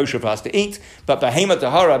become kosher for us to eat. But behema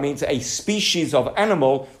tahara means a species of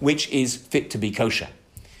animal which is fit to be kosher.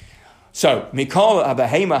 So, mikol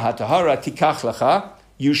habehema hatahara tikach lecha,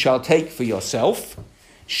 you shall take for yourself,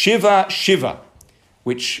 shiva shiva,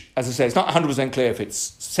 which, as I say, it's not 100% clear if it's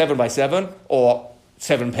 7 by 7 or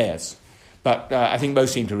 7 pairs. But I think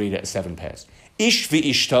most seem to read it as 7 pairs. Ish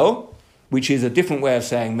v'ishto, which is a different way of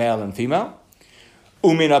saying male and female.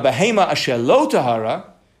 Umina behema asher lo tahara,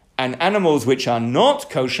 and animals which are not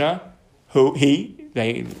kosher,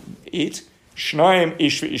 they eat. Shnaim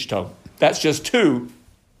ish v'ishto. That's just 2,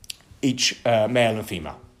 each male and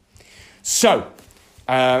female. So,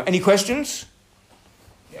 any questions?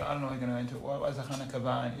 Yeah, I don't know if we're going to go into it. Why is Achana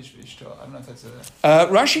Kava and Ish V'ishto? I don't know if that's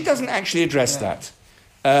Rashi doesn't actually address that.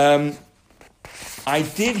 I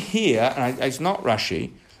did hear, and it's not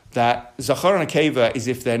Rashi, that Zachor and Akeva is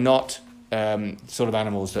if they're not sort of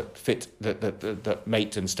animals that fit, that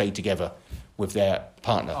mate and stay together with their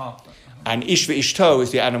partner. Oh. And Ish V'ishto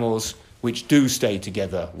is the animals which do stay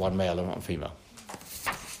together, one male and one female.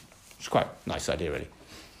 It's quite a nice idea, really.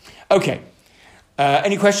 Okay.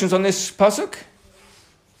 Any questions on this pasuk?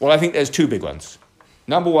 Well, I think there's 2 big ones.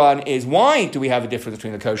 Number one is, why do we have a difference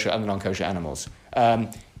between the kosher and the non-kosher animals?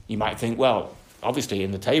 You might think, well, obviously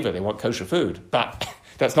in the Teva they want kosher food, but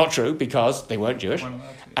that's not true because they weren't Jewish.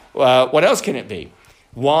 What else can it be?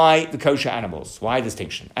 Why the kosher animals? Why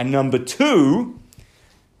distinction? And number 2,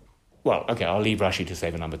 well, okay, I'll leave Rashi to say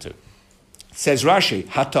the number 2. Says Rashi,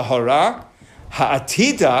 hatahora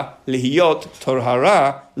ha'atida lihiyot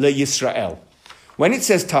torhara leYisrael. When it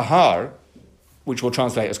says tahar, which we'll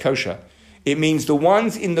translate as kosher, it means the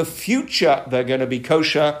ones in the future that are going to be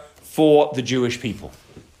kosher for the Jewish people.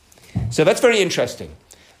 So that's very interesting,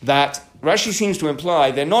 that Rashi seems to imply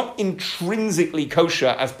they're not intrinsically kosher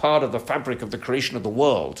as part of the fabric of the creation of the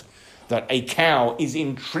world, that a cow is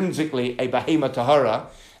intrinsically a behema tahara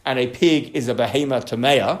and a pig is a behema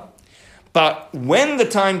tamea. But when the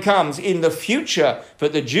time comes in the future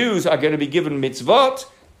that the Jews are going to be given mitzvot,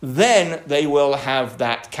 then they will have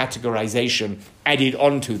that categorization added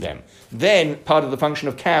onto them. Then part of the function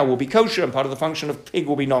of cow will be kosher and part of the function of pig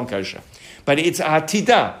will be non-kosher. But it's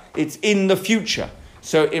atida, it's in the future.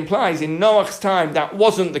 So it implies in Noach's time that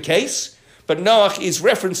wasn't the case, but Noach is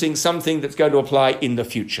referencing something that's going to apply in the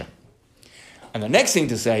future. And the next thing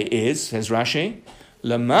to say is, says Rashi,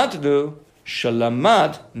 Lamadlu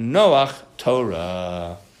shalamad Noach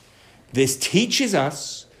Torah. This teaches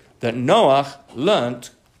us that Noach learnt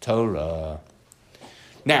Torah.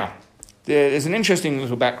 Now, there's an interesting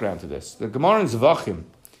little background to this. The Gemara in Zvachim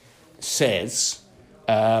says,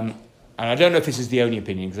 and I don't know if this is the only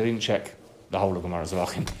opinion because I didn't check the whole of Gemara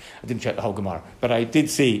Zvachim. I didn't check the whole Gemara, but I did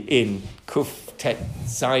see in Kuf Tet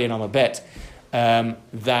Zayin Amabet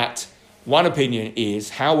that one opinion is,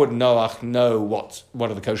 how would Noach know what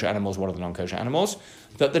are the kosher animals, what are the non-kosher animals?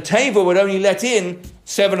 That the Teva would only let in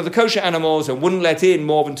 7 of the kosher animals and wouldn't let in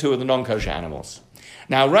more than 2 of the non-kosher animals.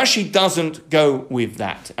 Now, Rashi doesn't go with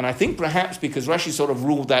that. And I think perhaps because Rashi sort of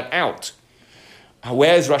ruled that out.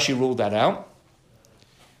 Where's Rashi ruled that out?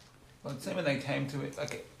 Well, it's the same when they came to it,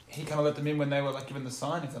 like, he kind of let them in when they were, like, given the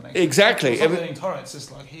sign, if that makes exactly. sense. It's Torah, it's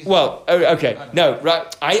just like, he's... Well, okay. No,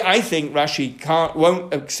 I think Rashi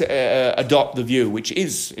won't adopt the view, which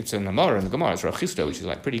is, it's in the Gemara, it's Rachisto, which is,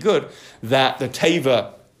 like, pretty good, that the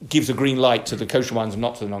Teva gives a green light to the kosher ones and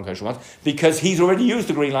not to the non-kosher ones, because he's already used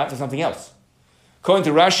the green light for something else. According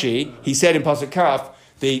to Rashi, he said in Pasuk Kaf,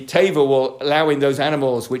 the Teva will allow in those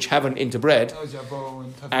animals which haven't interbred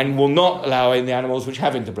and will not allow in the animals which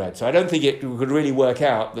have interbred. So I don't think it could really work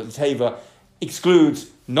out that the Teva excludes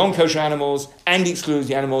non-kosher animals and excludes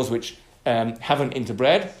the animals which haven't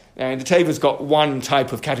interbred. And the Teva's got one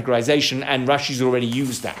type of categorization, and Rashi's already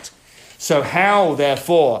used that. So how,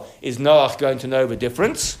 therefore, is Noach going to know the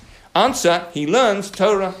difference? Answer, he learns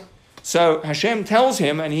Torah. So Hashem tells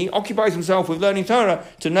him, and he occupies himself with learning Torah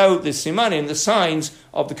to know the simanim, the signs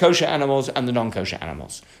of the kosher animals and the non-kosher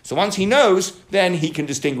animals. So once he knows, then he can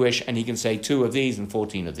distinguish, and he can say 2 of these and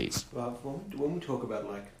 14 of these. Well, when we talk about,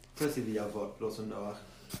 firstly the Yavot, but also Noach,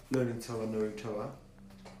 learning Torah, knowing Torah,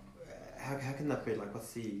 how can that be?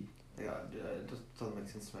 What's the... it doesn't make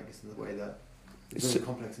sense to me, I guess, in the way that it's very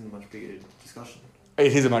complex and a much bigger discussion.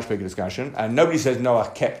 It is a much bigger discussion, and nobody says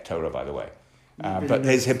Noach kept Torah, by the way. But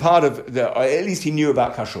there's a part of or at least he knew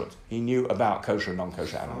about kashrut. He knew about kosher and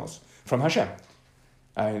non-kosher animals from Hashem.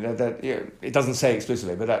 It doesn't say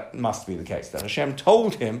explicitly, but that must be the case. That Hashem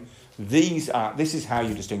told him, this is how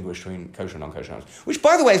you distinguish between kosher and non-kosher animals. Which,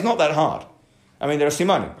 by the way, is not that hard. I mean, there are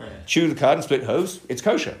simanim. Yeah. Chew the cud and split hooves, it's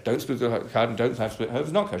kosher. Don't split the cud and don't have split hooves,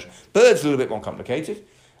 it's not kosher. Birds, a little bit more complicated,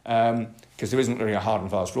 because there isn't really a hard and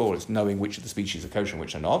fast rule. It's knowing which of the species are kosher and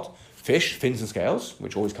which are not. Fish, fins and scales,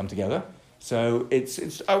 which always come together. So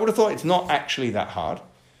it's. I would have thought it's not actually that hard.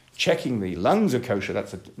 Checking the lungs are kosher,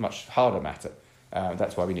 that's a much harder matter.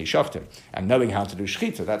 That's why we need shoftim. And knowing how to do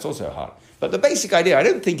shechita, that's also hard. But the basic idea, I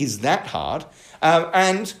don't think is that hard.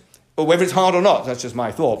 Or whether it's hard or not, that's just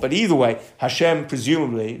my thought. But either way, Hashem,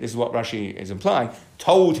 presumably, this is what Rashi is implying,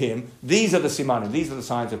 told him, these are the simanim, these are the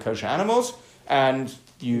signs of kosher animals, and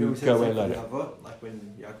you go away and learn it. Like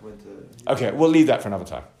when Yaakov went to... Okay, we'll leave that for another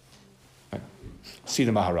time. Okay. See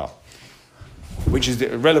the Maharal. Which is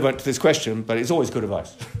relevant to this question, but it's always good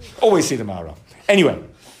advice. Always see the Maharal. Anyway,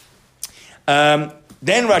 then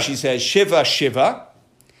Rashi says, Shiva, Shiva,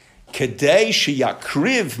 Kedei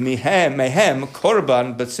sheyakriv mehem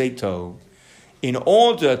korban b'tzeito, in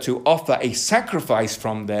order to offer a sacrifice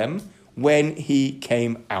from them when he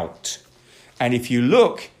came out. And if you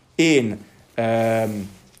look in when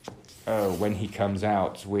he comes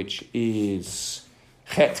out, which is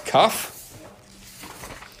Chet Kaf,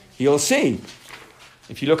 you'll see.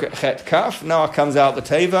 If you look at Chet Kaf, Noach comes out the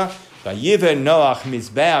Teva, Vayiven Noach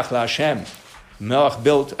mizbeach laHashem. Noach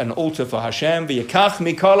built an altar for Hashem, v'yakach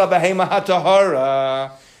mikol ha'behema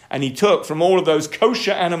hatahara, and he took from all of those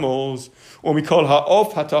kosher animals, or mikol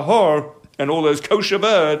ha'of hatahor, and all those kosher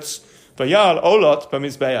birds, v'yal olot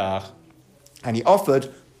b'mizbeach, and he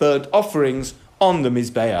offered burnt offerings on the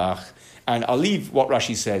mizbeach. And I'll leave what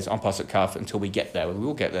Rashi says on Pasuk Kaf until we get there. We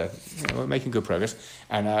will get there. We're making good progress.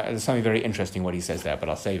 And there's something very interesting what he says there, but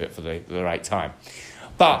I'll save it for the right time.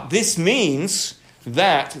 But this means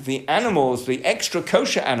that the animals, the extra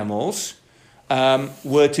kosher animals,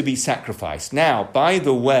 were to be sacrificed. Now, by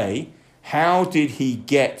the way, how did he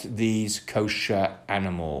get these kosher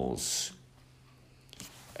animals?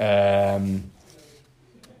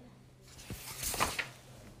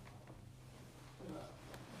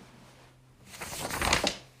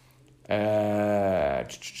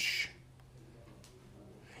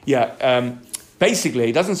 Basically,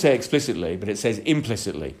 it doesn't say explicitly, but it says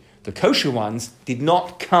implicitly. The kosher ones did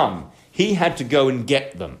not come. He had to go and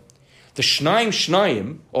get them. The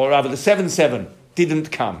Shnayim, or rather the 7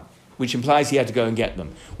 didn't come, which implies he had to go and get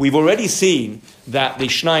them. We've already seen that the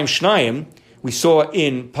Shnayim, we saw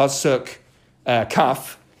in Pasuk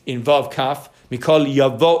Kaf, in Vav Kaf, Mikol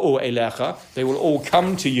Yavo'u Elecha, they will all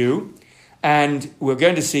come to you. And we're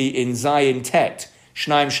going to see in Zayin Tet,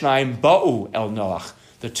 Shnayim Ba'u El Noach.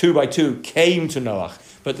 The 2 by 2 came to Noach,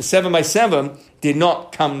 but the 7 by 7 did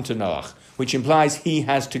not come to Noach, which implies he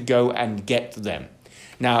has to go and get them.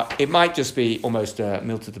 Now, it might just be almost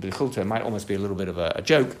milta b'chulta, it might almost be a little bit of a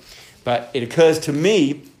joke, but it occurs to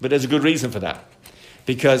me that there's a good reason for that.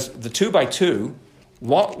 Because the 2 by 2,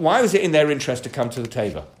 why was it in their interest to come to the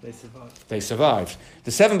Teva? They survived.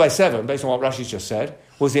 The 7 by 7, based on what Rashi's just said,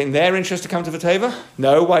 was it in their interest to come to the Teva?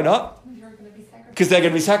 No, why not? Because they're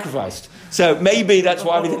going to be sacrificed. So maybe that's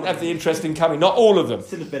why we didn't have the interest in coming. Not all of them.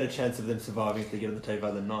 Still a better chance of them surviving if they get on the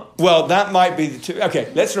Teva than not. Well, that might be the two.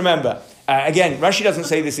 Okay, let's remember. Again, Rashi doesn't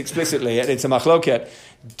say this explicitly. It's a machloket.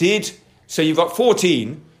 So you've got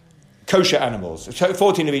 14 kosher animals,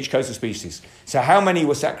 14 of each kosher species. So how many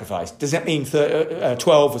were sacrificed? Does that mean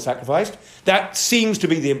 12 were sacrificed? That seems to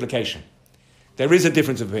be the implication. There is a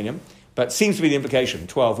difference of opinion, but seems to be the implication,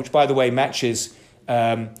 12, which, by the way, matches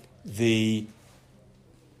the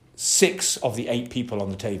 6 of the 8 people on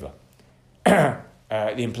the Teva. The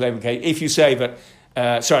implication, if you say that,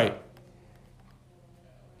 there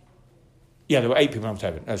were 8 people on the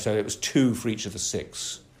Teva. So it was 2 for each of the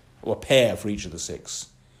 6, or a pair for each of the 6,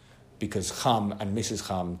 because Cham and Mrs.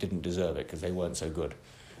 Cham didn't deserve it because they weren't so good.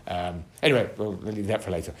 Anyway, we'll leave that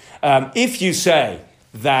for later. If you say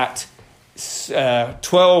that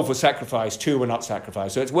 12 were sacrificed, 2 were not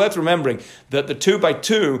sacrificed, so it's worth remembering that the 2 by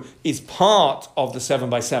 2 is part of the 7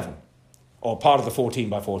 by 7, or part of the 14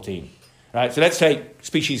 by 14. Right? So let's take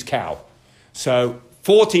species cow. So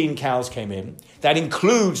 14 cows came in. That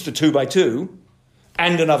includes the 2 by 2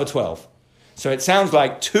 and another 12. So it sounds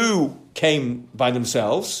like 2 came by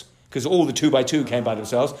themselves, because all the 2 by 2 came by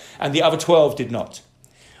themselves, and the other 12 did not,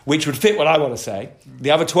 which would fit what I want to say.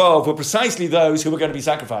 The other 12 were precisely those who were going to be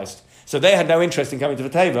sacrificed. So they had no interest in coming to the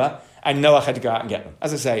Teva, and Noah had to go out and get them.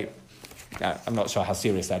 As I say, I'm not sure how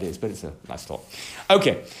serious that is, but it's a nice thought.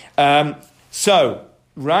 Okay, so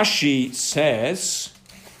Rashi says,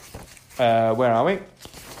 where are we?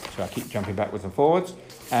 So I keep jumping backwards and forwards.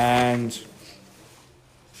 And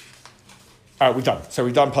we've done. So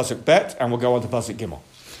we've done Pasuk Bet, and we'll go on to Pasuk Gimel.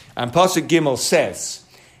 And Pasuk Gimel says,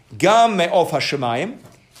 Gam me'of hashemayim,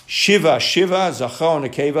 Shiva zachor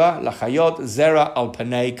nekeva lachayot zera al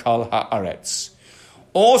panei kol haaretz.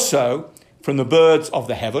 Also from the birds of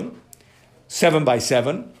the heaven, 7 by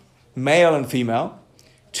 7, male and female,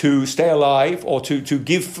 to stay alive or to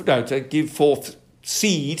give forth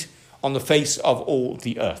seed on the face of all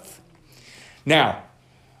the earth. Now,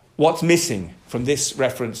 what's missing from this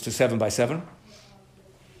reference to 7 by 7?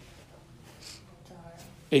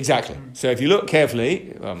 Exactly. So if you look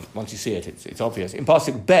carefully, once you see it, it's obvious. In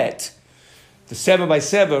Pasuk Bet, the 7 by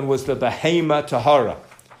 7 was the Behema Tahara.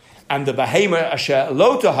 And the Behema Asher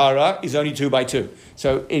Lo Tahara is only 2 by 2.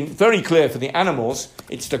 So very clear for the animals,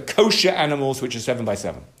 it's the kosher animals which are 7 by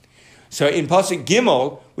 7. So in Pasuk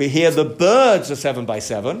Gimel, we hear the birds are 7 by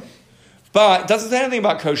 7, but it doesn't say anything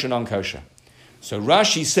about kosher, non-kosher. So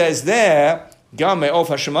Rashi says there, Gam me'of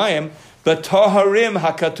hashemayim, b'toharim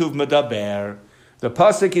hakatuv medaber. The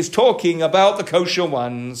pasuk is talking about the kosher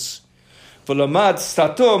ones. V'lamad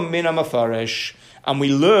statum min hamafaresh, and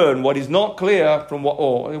we learn what is not clear from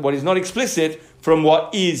what is not explicit from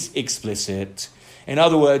what is explicit. In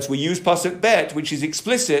other words, we use pasuk bet, which is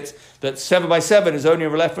explicit, that 7 by 7 is only a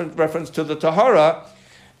reference to the tahara,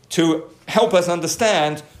 to help us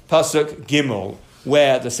understand pasuk gimel,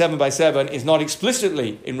 where the 7 by 7 is not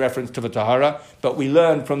explicitly in reference to the tahara, but we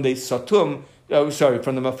learn from the satum. From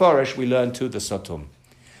the Mafarish, we learn to the Satum.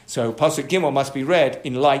 So Pasuk Gimel must be read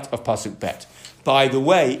in light of Pasuk Bet. By the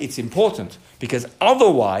way, it's important, because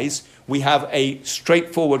otherwise we have a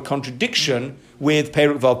straightforward contradiction with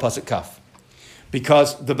Perek Vav Pasuk Kaf.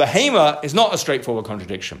 Because the Behema is not a straightforward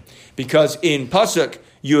contradiction. Because in Pasuk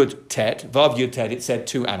Yud Tet, Vav Yud Tet, it said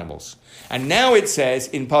 2 animals. And now it says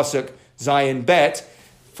in Pasuk Zayin Bet,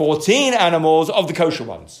 14 animals of the kosher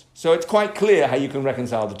ones. So it's quite clear how you can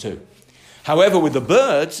reconcile the two. However, with the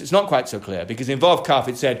birds, it's not quite so clear, because in Vav Kaf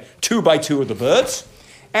it said 2 by 2 of the birds,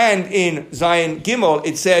 and in Zayin Gimel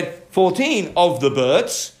it said 14 of the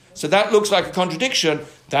birds, so that looks like a contradiction.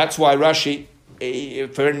 That's why Rashi,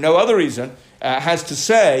 for no other reason, has to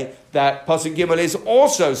say that Pasuk Gimel is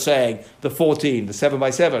also saying the 14, the 7 by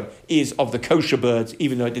 7, is of the kosher birds,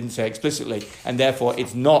 even though it didn't say explicitly, and therefore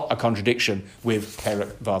it's not a contradiction with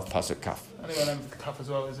Perek Vav Pasuk Kaf. I think what I'm tough as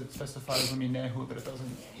well is it specifies Nehu, but it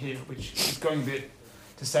doesn't here, which is going a bit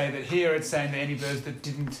to say that here it's saying that any birds that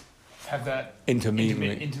didn't have that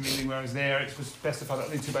intermingling, whereas there it was specified that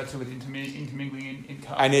only 2 by 2 with intermingling in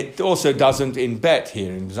Kaf. And it also doesn't in Bet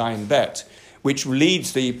here, in Zayin Bet, which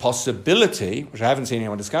leads the possibility, which I haven't seen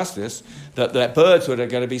anyone discuss this, that birds that are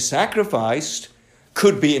going to be sacrificed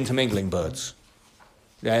could be intermingling birds.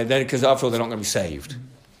 Because after all, they're not going to be saved.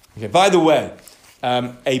 Okay, by the way,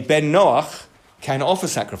 a Ben Noach can offer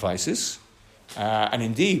sacrifices, and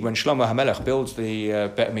indeed, when Shlomo HaMelech builds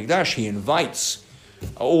the Bet Mikdash, he invites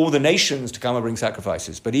all the nations to come and bring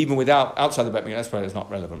sacrifices. But even outside the Bet Mikdash, that's probably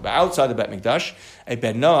not relevant, but outside the Bet Mikdash, a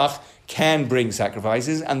Ben Noach can bring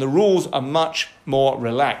sacrifices, and the rules are much more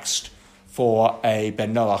relaxed for a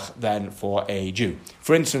Ben Noach than for a Jew.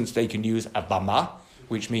 For instance, they can use a bama,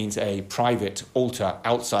 which means a private altar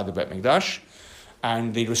outside the Bet Mikdash,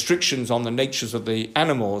 and the restrictions on the natures of the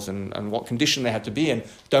animals and what condition they have to be in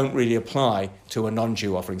don't really apply to a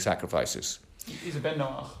non-Jew offering sacrifices. Is a Ben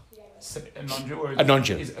Noach a non-Jew? Or a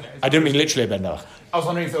non-Jew. I didn't mean literally a Ben Noach. I was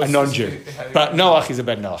wondering if there was a non-Jew. But Noach is a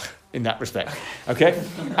Ben Noach in that respect. Okay?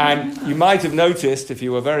 And you might have noticed, if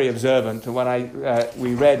you were very observant, when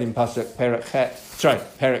we read in Pasuk Perek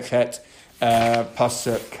Chet,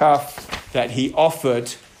 Pasuk Kaf, that he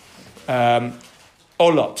offered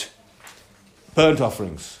olot, burnt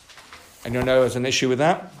offerings. And you'll know there's an issue with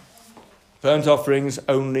that. Burnt offerings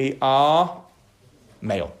only are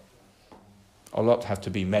male. Olot have to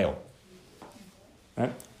be male.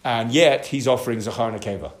 Right? And yet he's offering Zachar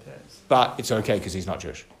Nekeva. But it's okay because he's not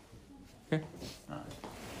Jewish. Okay.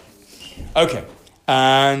 Okay.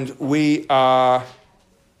 And we are... I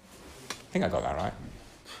think I got that right.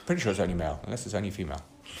 Pretty sure it's only male, unless it's only female.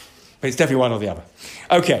 But it's definitely one or the other.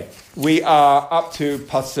 Okay. We are up to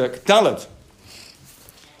Pasuk Daled.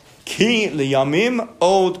 Ki liyamim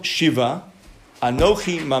od shiva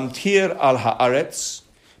anochi mamtir al haaretz,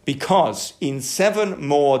 because in 7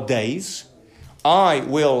 more days I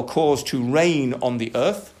will cause to rain on the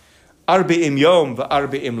earth, arbi'im yom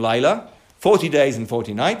v'arbi'im laila, 40 days and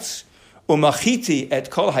 40 nights, umachiti et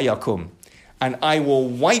kol hayakum, and I will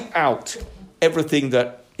wipe out everything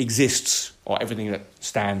that exists, or everything that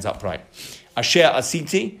stands upright. Asher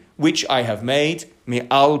asiti, which I have made,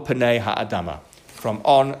 mi'al panei ha'adama, from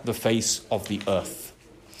on the face of the earth.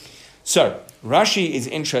 So, Rashi is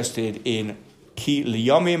interested in Ki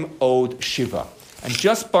liyomim od shiva. And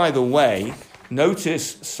just by the way,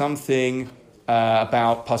 notice something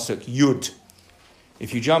about Pasuk Yud.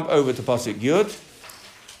 If you jump over to Pasuk Yud,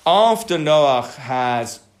 after Noach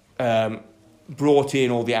has brought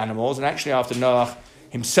in all the animals, and actually after Noach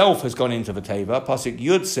himself has gone into the Teva, Pasuk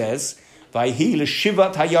Yud says, Vayhi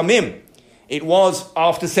l'shivat hayamim. It was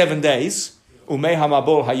after 7 days, Umei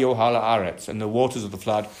hamabol hayo ha'aretz, and the waters of the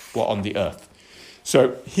flood were on the earth.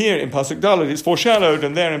 So here in Pasuk Daled it's foreshadowed,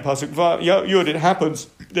 and there in Pasuk Yud it happens.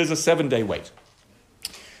 There's a 7-day wait.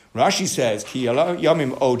 Rashi says, Ki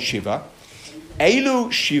yamim od shiva, Elu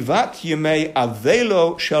shivat yemei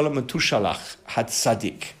avelo shel Metushalach had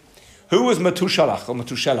Tzadik. Who was Metushalach or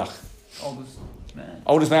Metushelach?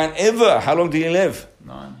 Oldest man ever. How long did he live?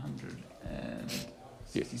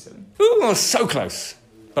 967. Ooh, so close,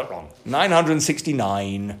 but wrong.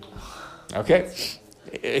 969. Okay.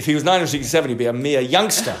 If he was 967, he'd be a mere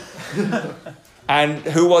youngster. And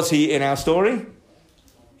who was he in our story?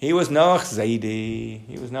 He was Noach's Zaidi.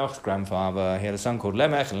 He was Noach's grandfather. He had a son called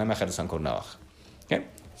Lemech, and Lemech had a son called Noach. Okay?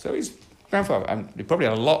 So he's grandfather. And he probably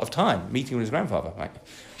had a lot of time meeting with his grandfather. Like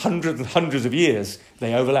hundreds and hundreds of years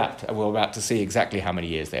they overlapped. And we're about to see exactly how many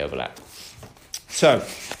years they overlapped. So,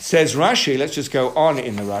 says Rashi, let's just go on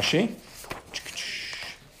in the Rashi.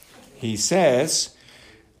 He says,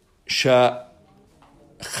 Chas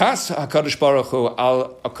HaKadosh Baruch Hu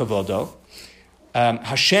al kavodo.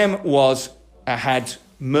 Hashem had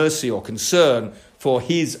mercy or concern for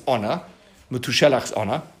his honor, Metushelach's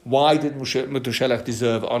honor. Why did Metushelach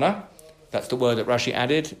deserve honor? That's the word that Rashi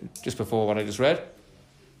added just before what I just read.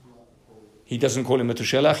 He doesn't call him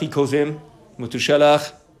Metushelach, he calls him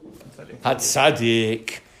Metushelach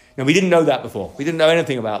HaTzadik. Now, we didn't know that before. We didn't know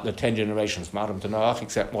anything about the 10 generations from Adam to Noach,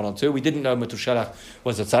 except 1 or 2. We didn't know Metushelach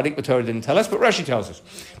was a tzaddik. The Torah didn't tell us, but Rashi tells us.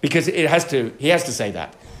 Because he has to say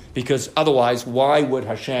that. Because otherwise, why would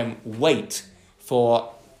Hashem wait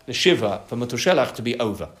for the Shiva, for Metushelach to be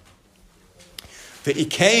over?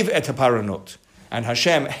 Ve'ikev et haparanot. And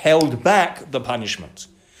Hashem held back the punishment.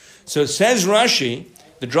 So says Rashi,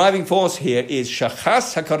 the driving force here is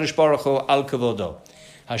Shachas HaKadosh Baruch Hu al kavodo.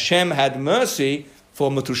 Hashem had mercy for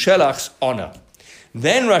Metushelach's honor.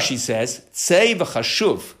 Then Rashi says, Tzei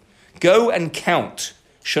v'chashuv, go and count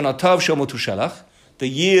Shanatav shel Metushelach, the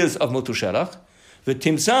years of Metushelach,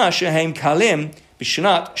 v'timsa shehem kalim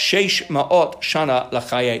b'shnat sheish ma'ot shana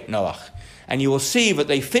l'chayei Noach. And you will see that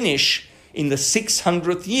they finish in the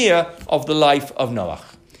 600th year of the life of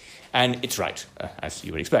Noach. And it's right, as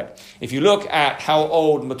you would expect. If you look at how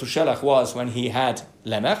old Metushelach was when he had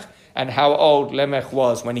Lemech, and how old Lemech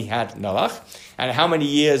was when he had Noach, and how many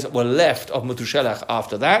years were left of Metushelach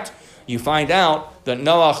after that, you find out that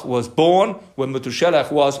Noach was born when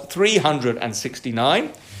Metushelach was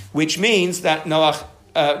 369, which means that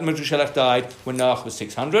Metushelach died when Noach was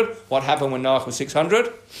 600. What happened when Noach was 600?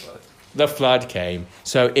 The flood came.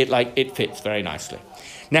 So it fits very nicely.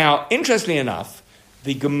 Now, interestingly enough,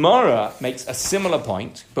 the Gemara makes a similar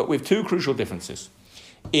point, but with 2 crucial differences.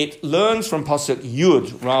 It learns from Pasuk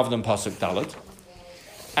Yud rather than Pasuk Daled.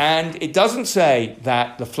 And it doesn't say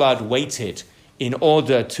that the flood waited in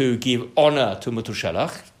order to give honor to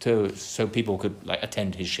Metushelach, so people could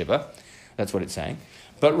attend his Shiva. That's what it's saying.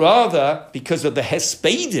 But rather because of the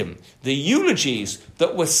Hespedim, the eulogies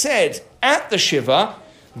that were said at the Shiva,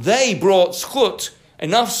 they brought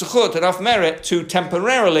enough merit to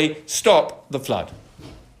temporarily stop the flood.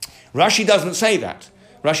 Rashi doesn't say that.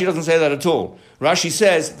 Rashi doesn't say that at all. Rashi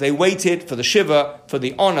says they waited for the Shiva for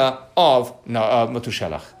the honor of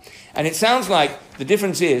Metushelach. And it sounds like the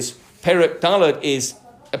difference is Pasuk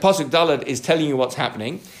Daled is telling you what's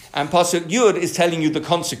happening, and Pasuk Yud is telling you the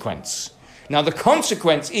consequence. Now the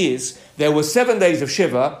consequence is there were 7 days of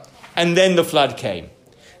Shiva, and then the flood came.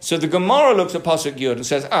 So the Gemara looks at Pasuk Yud and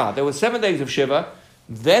says, there were 7 days of Shiva,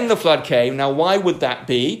 Then the flood came. Now, why would that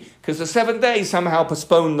be? Because the 7 days somehow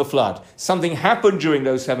postponed the flood. Something happened during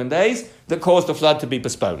those 7 days that caused the flood to be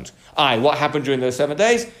postponed. What happened during those 7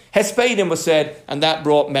 days? Hespedim was said, and that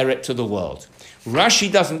brought merit to the world.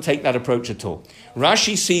 Rashi doesn't take that approach at all.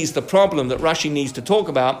 Rashi sees the problem that Rashi needs to talk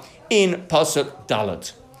about in Pasuk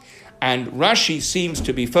Dalet. And Rashi seems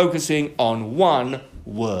to be focusing on one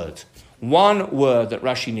word. One word that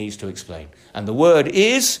Rashi needs to explain. And the word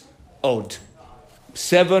is Od.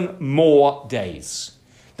 7 more days.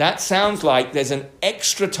 That sounds like there's an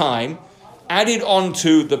extra time added on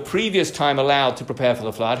to the previous time allowed to prepare for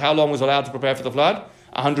the flood. How long was allowed to prepare for the flood?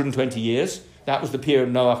 120 years. That was the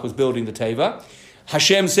period Noach was building the Teva.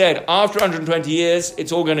 Hashem said, after 120 years,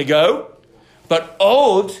 it's all going to go. But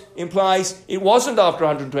Od implies it wasn't after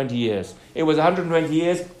 120 years. It was 120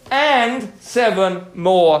 years and 7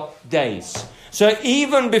 more days. So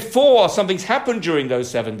even before something's happened during those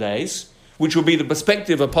 7 days, which will be the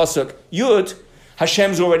perspective of Pasuk Yud,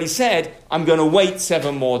 Hashem's already said, I'm going to wait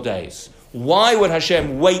 7 more days. Why would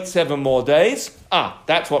Hashem wait 7 more days?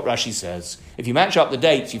 That's what Rashi says. If you match up the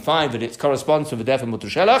dates, you find that it corresponds to the death of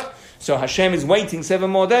Mutashelach. So Hashem is waiting 7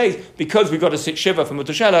 more days because we've got to sit Shiva for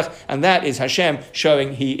Mutashelach, and that is Hashem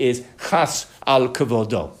showing he is Chas al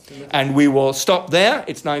Kavodo. And we will stop there.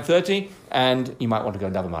 It's 9:30, and you might want to go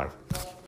and have a Marav.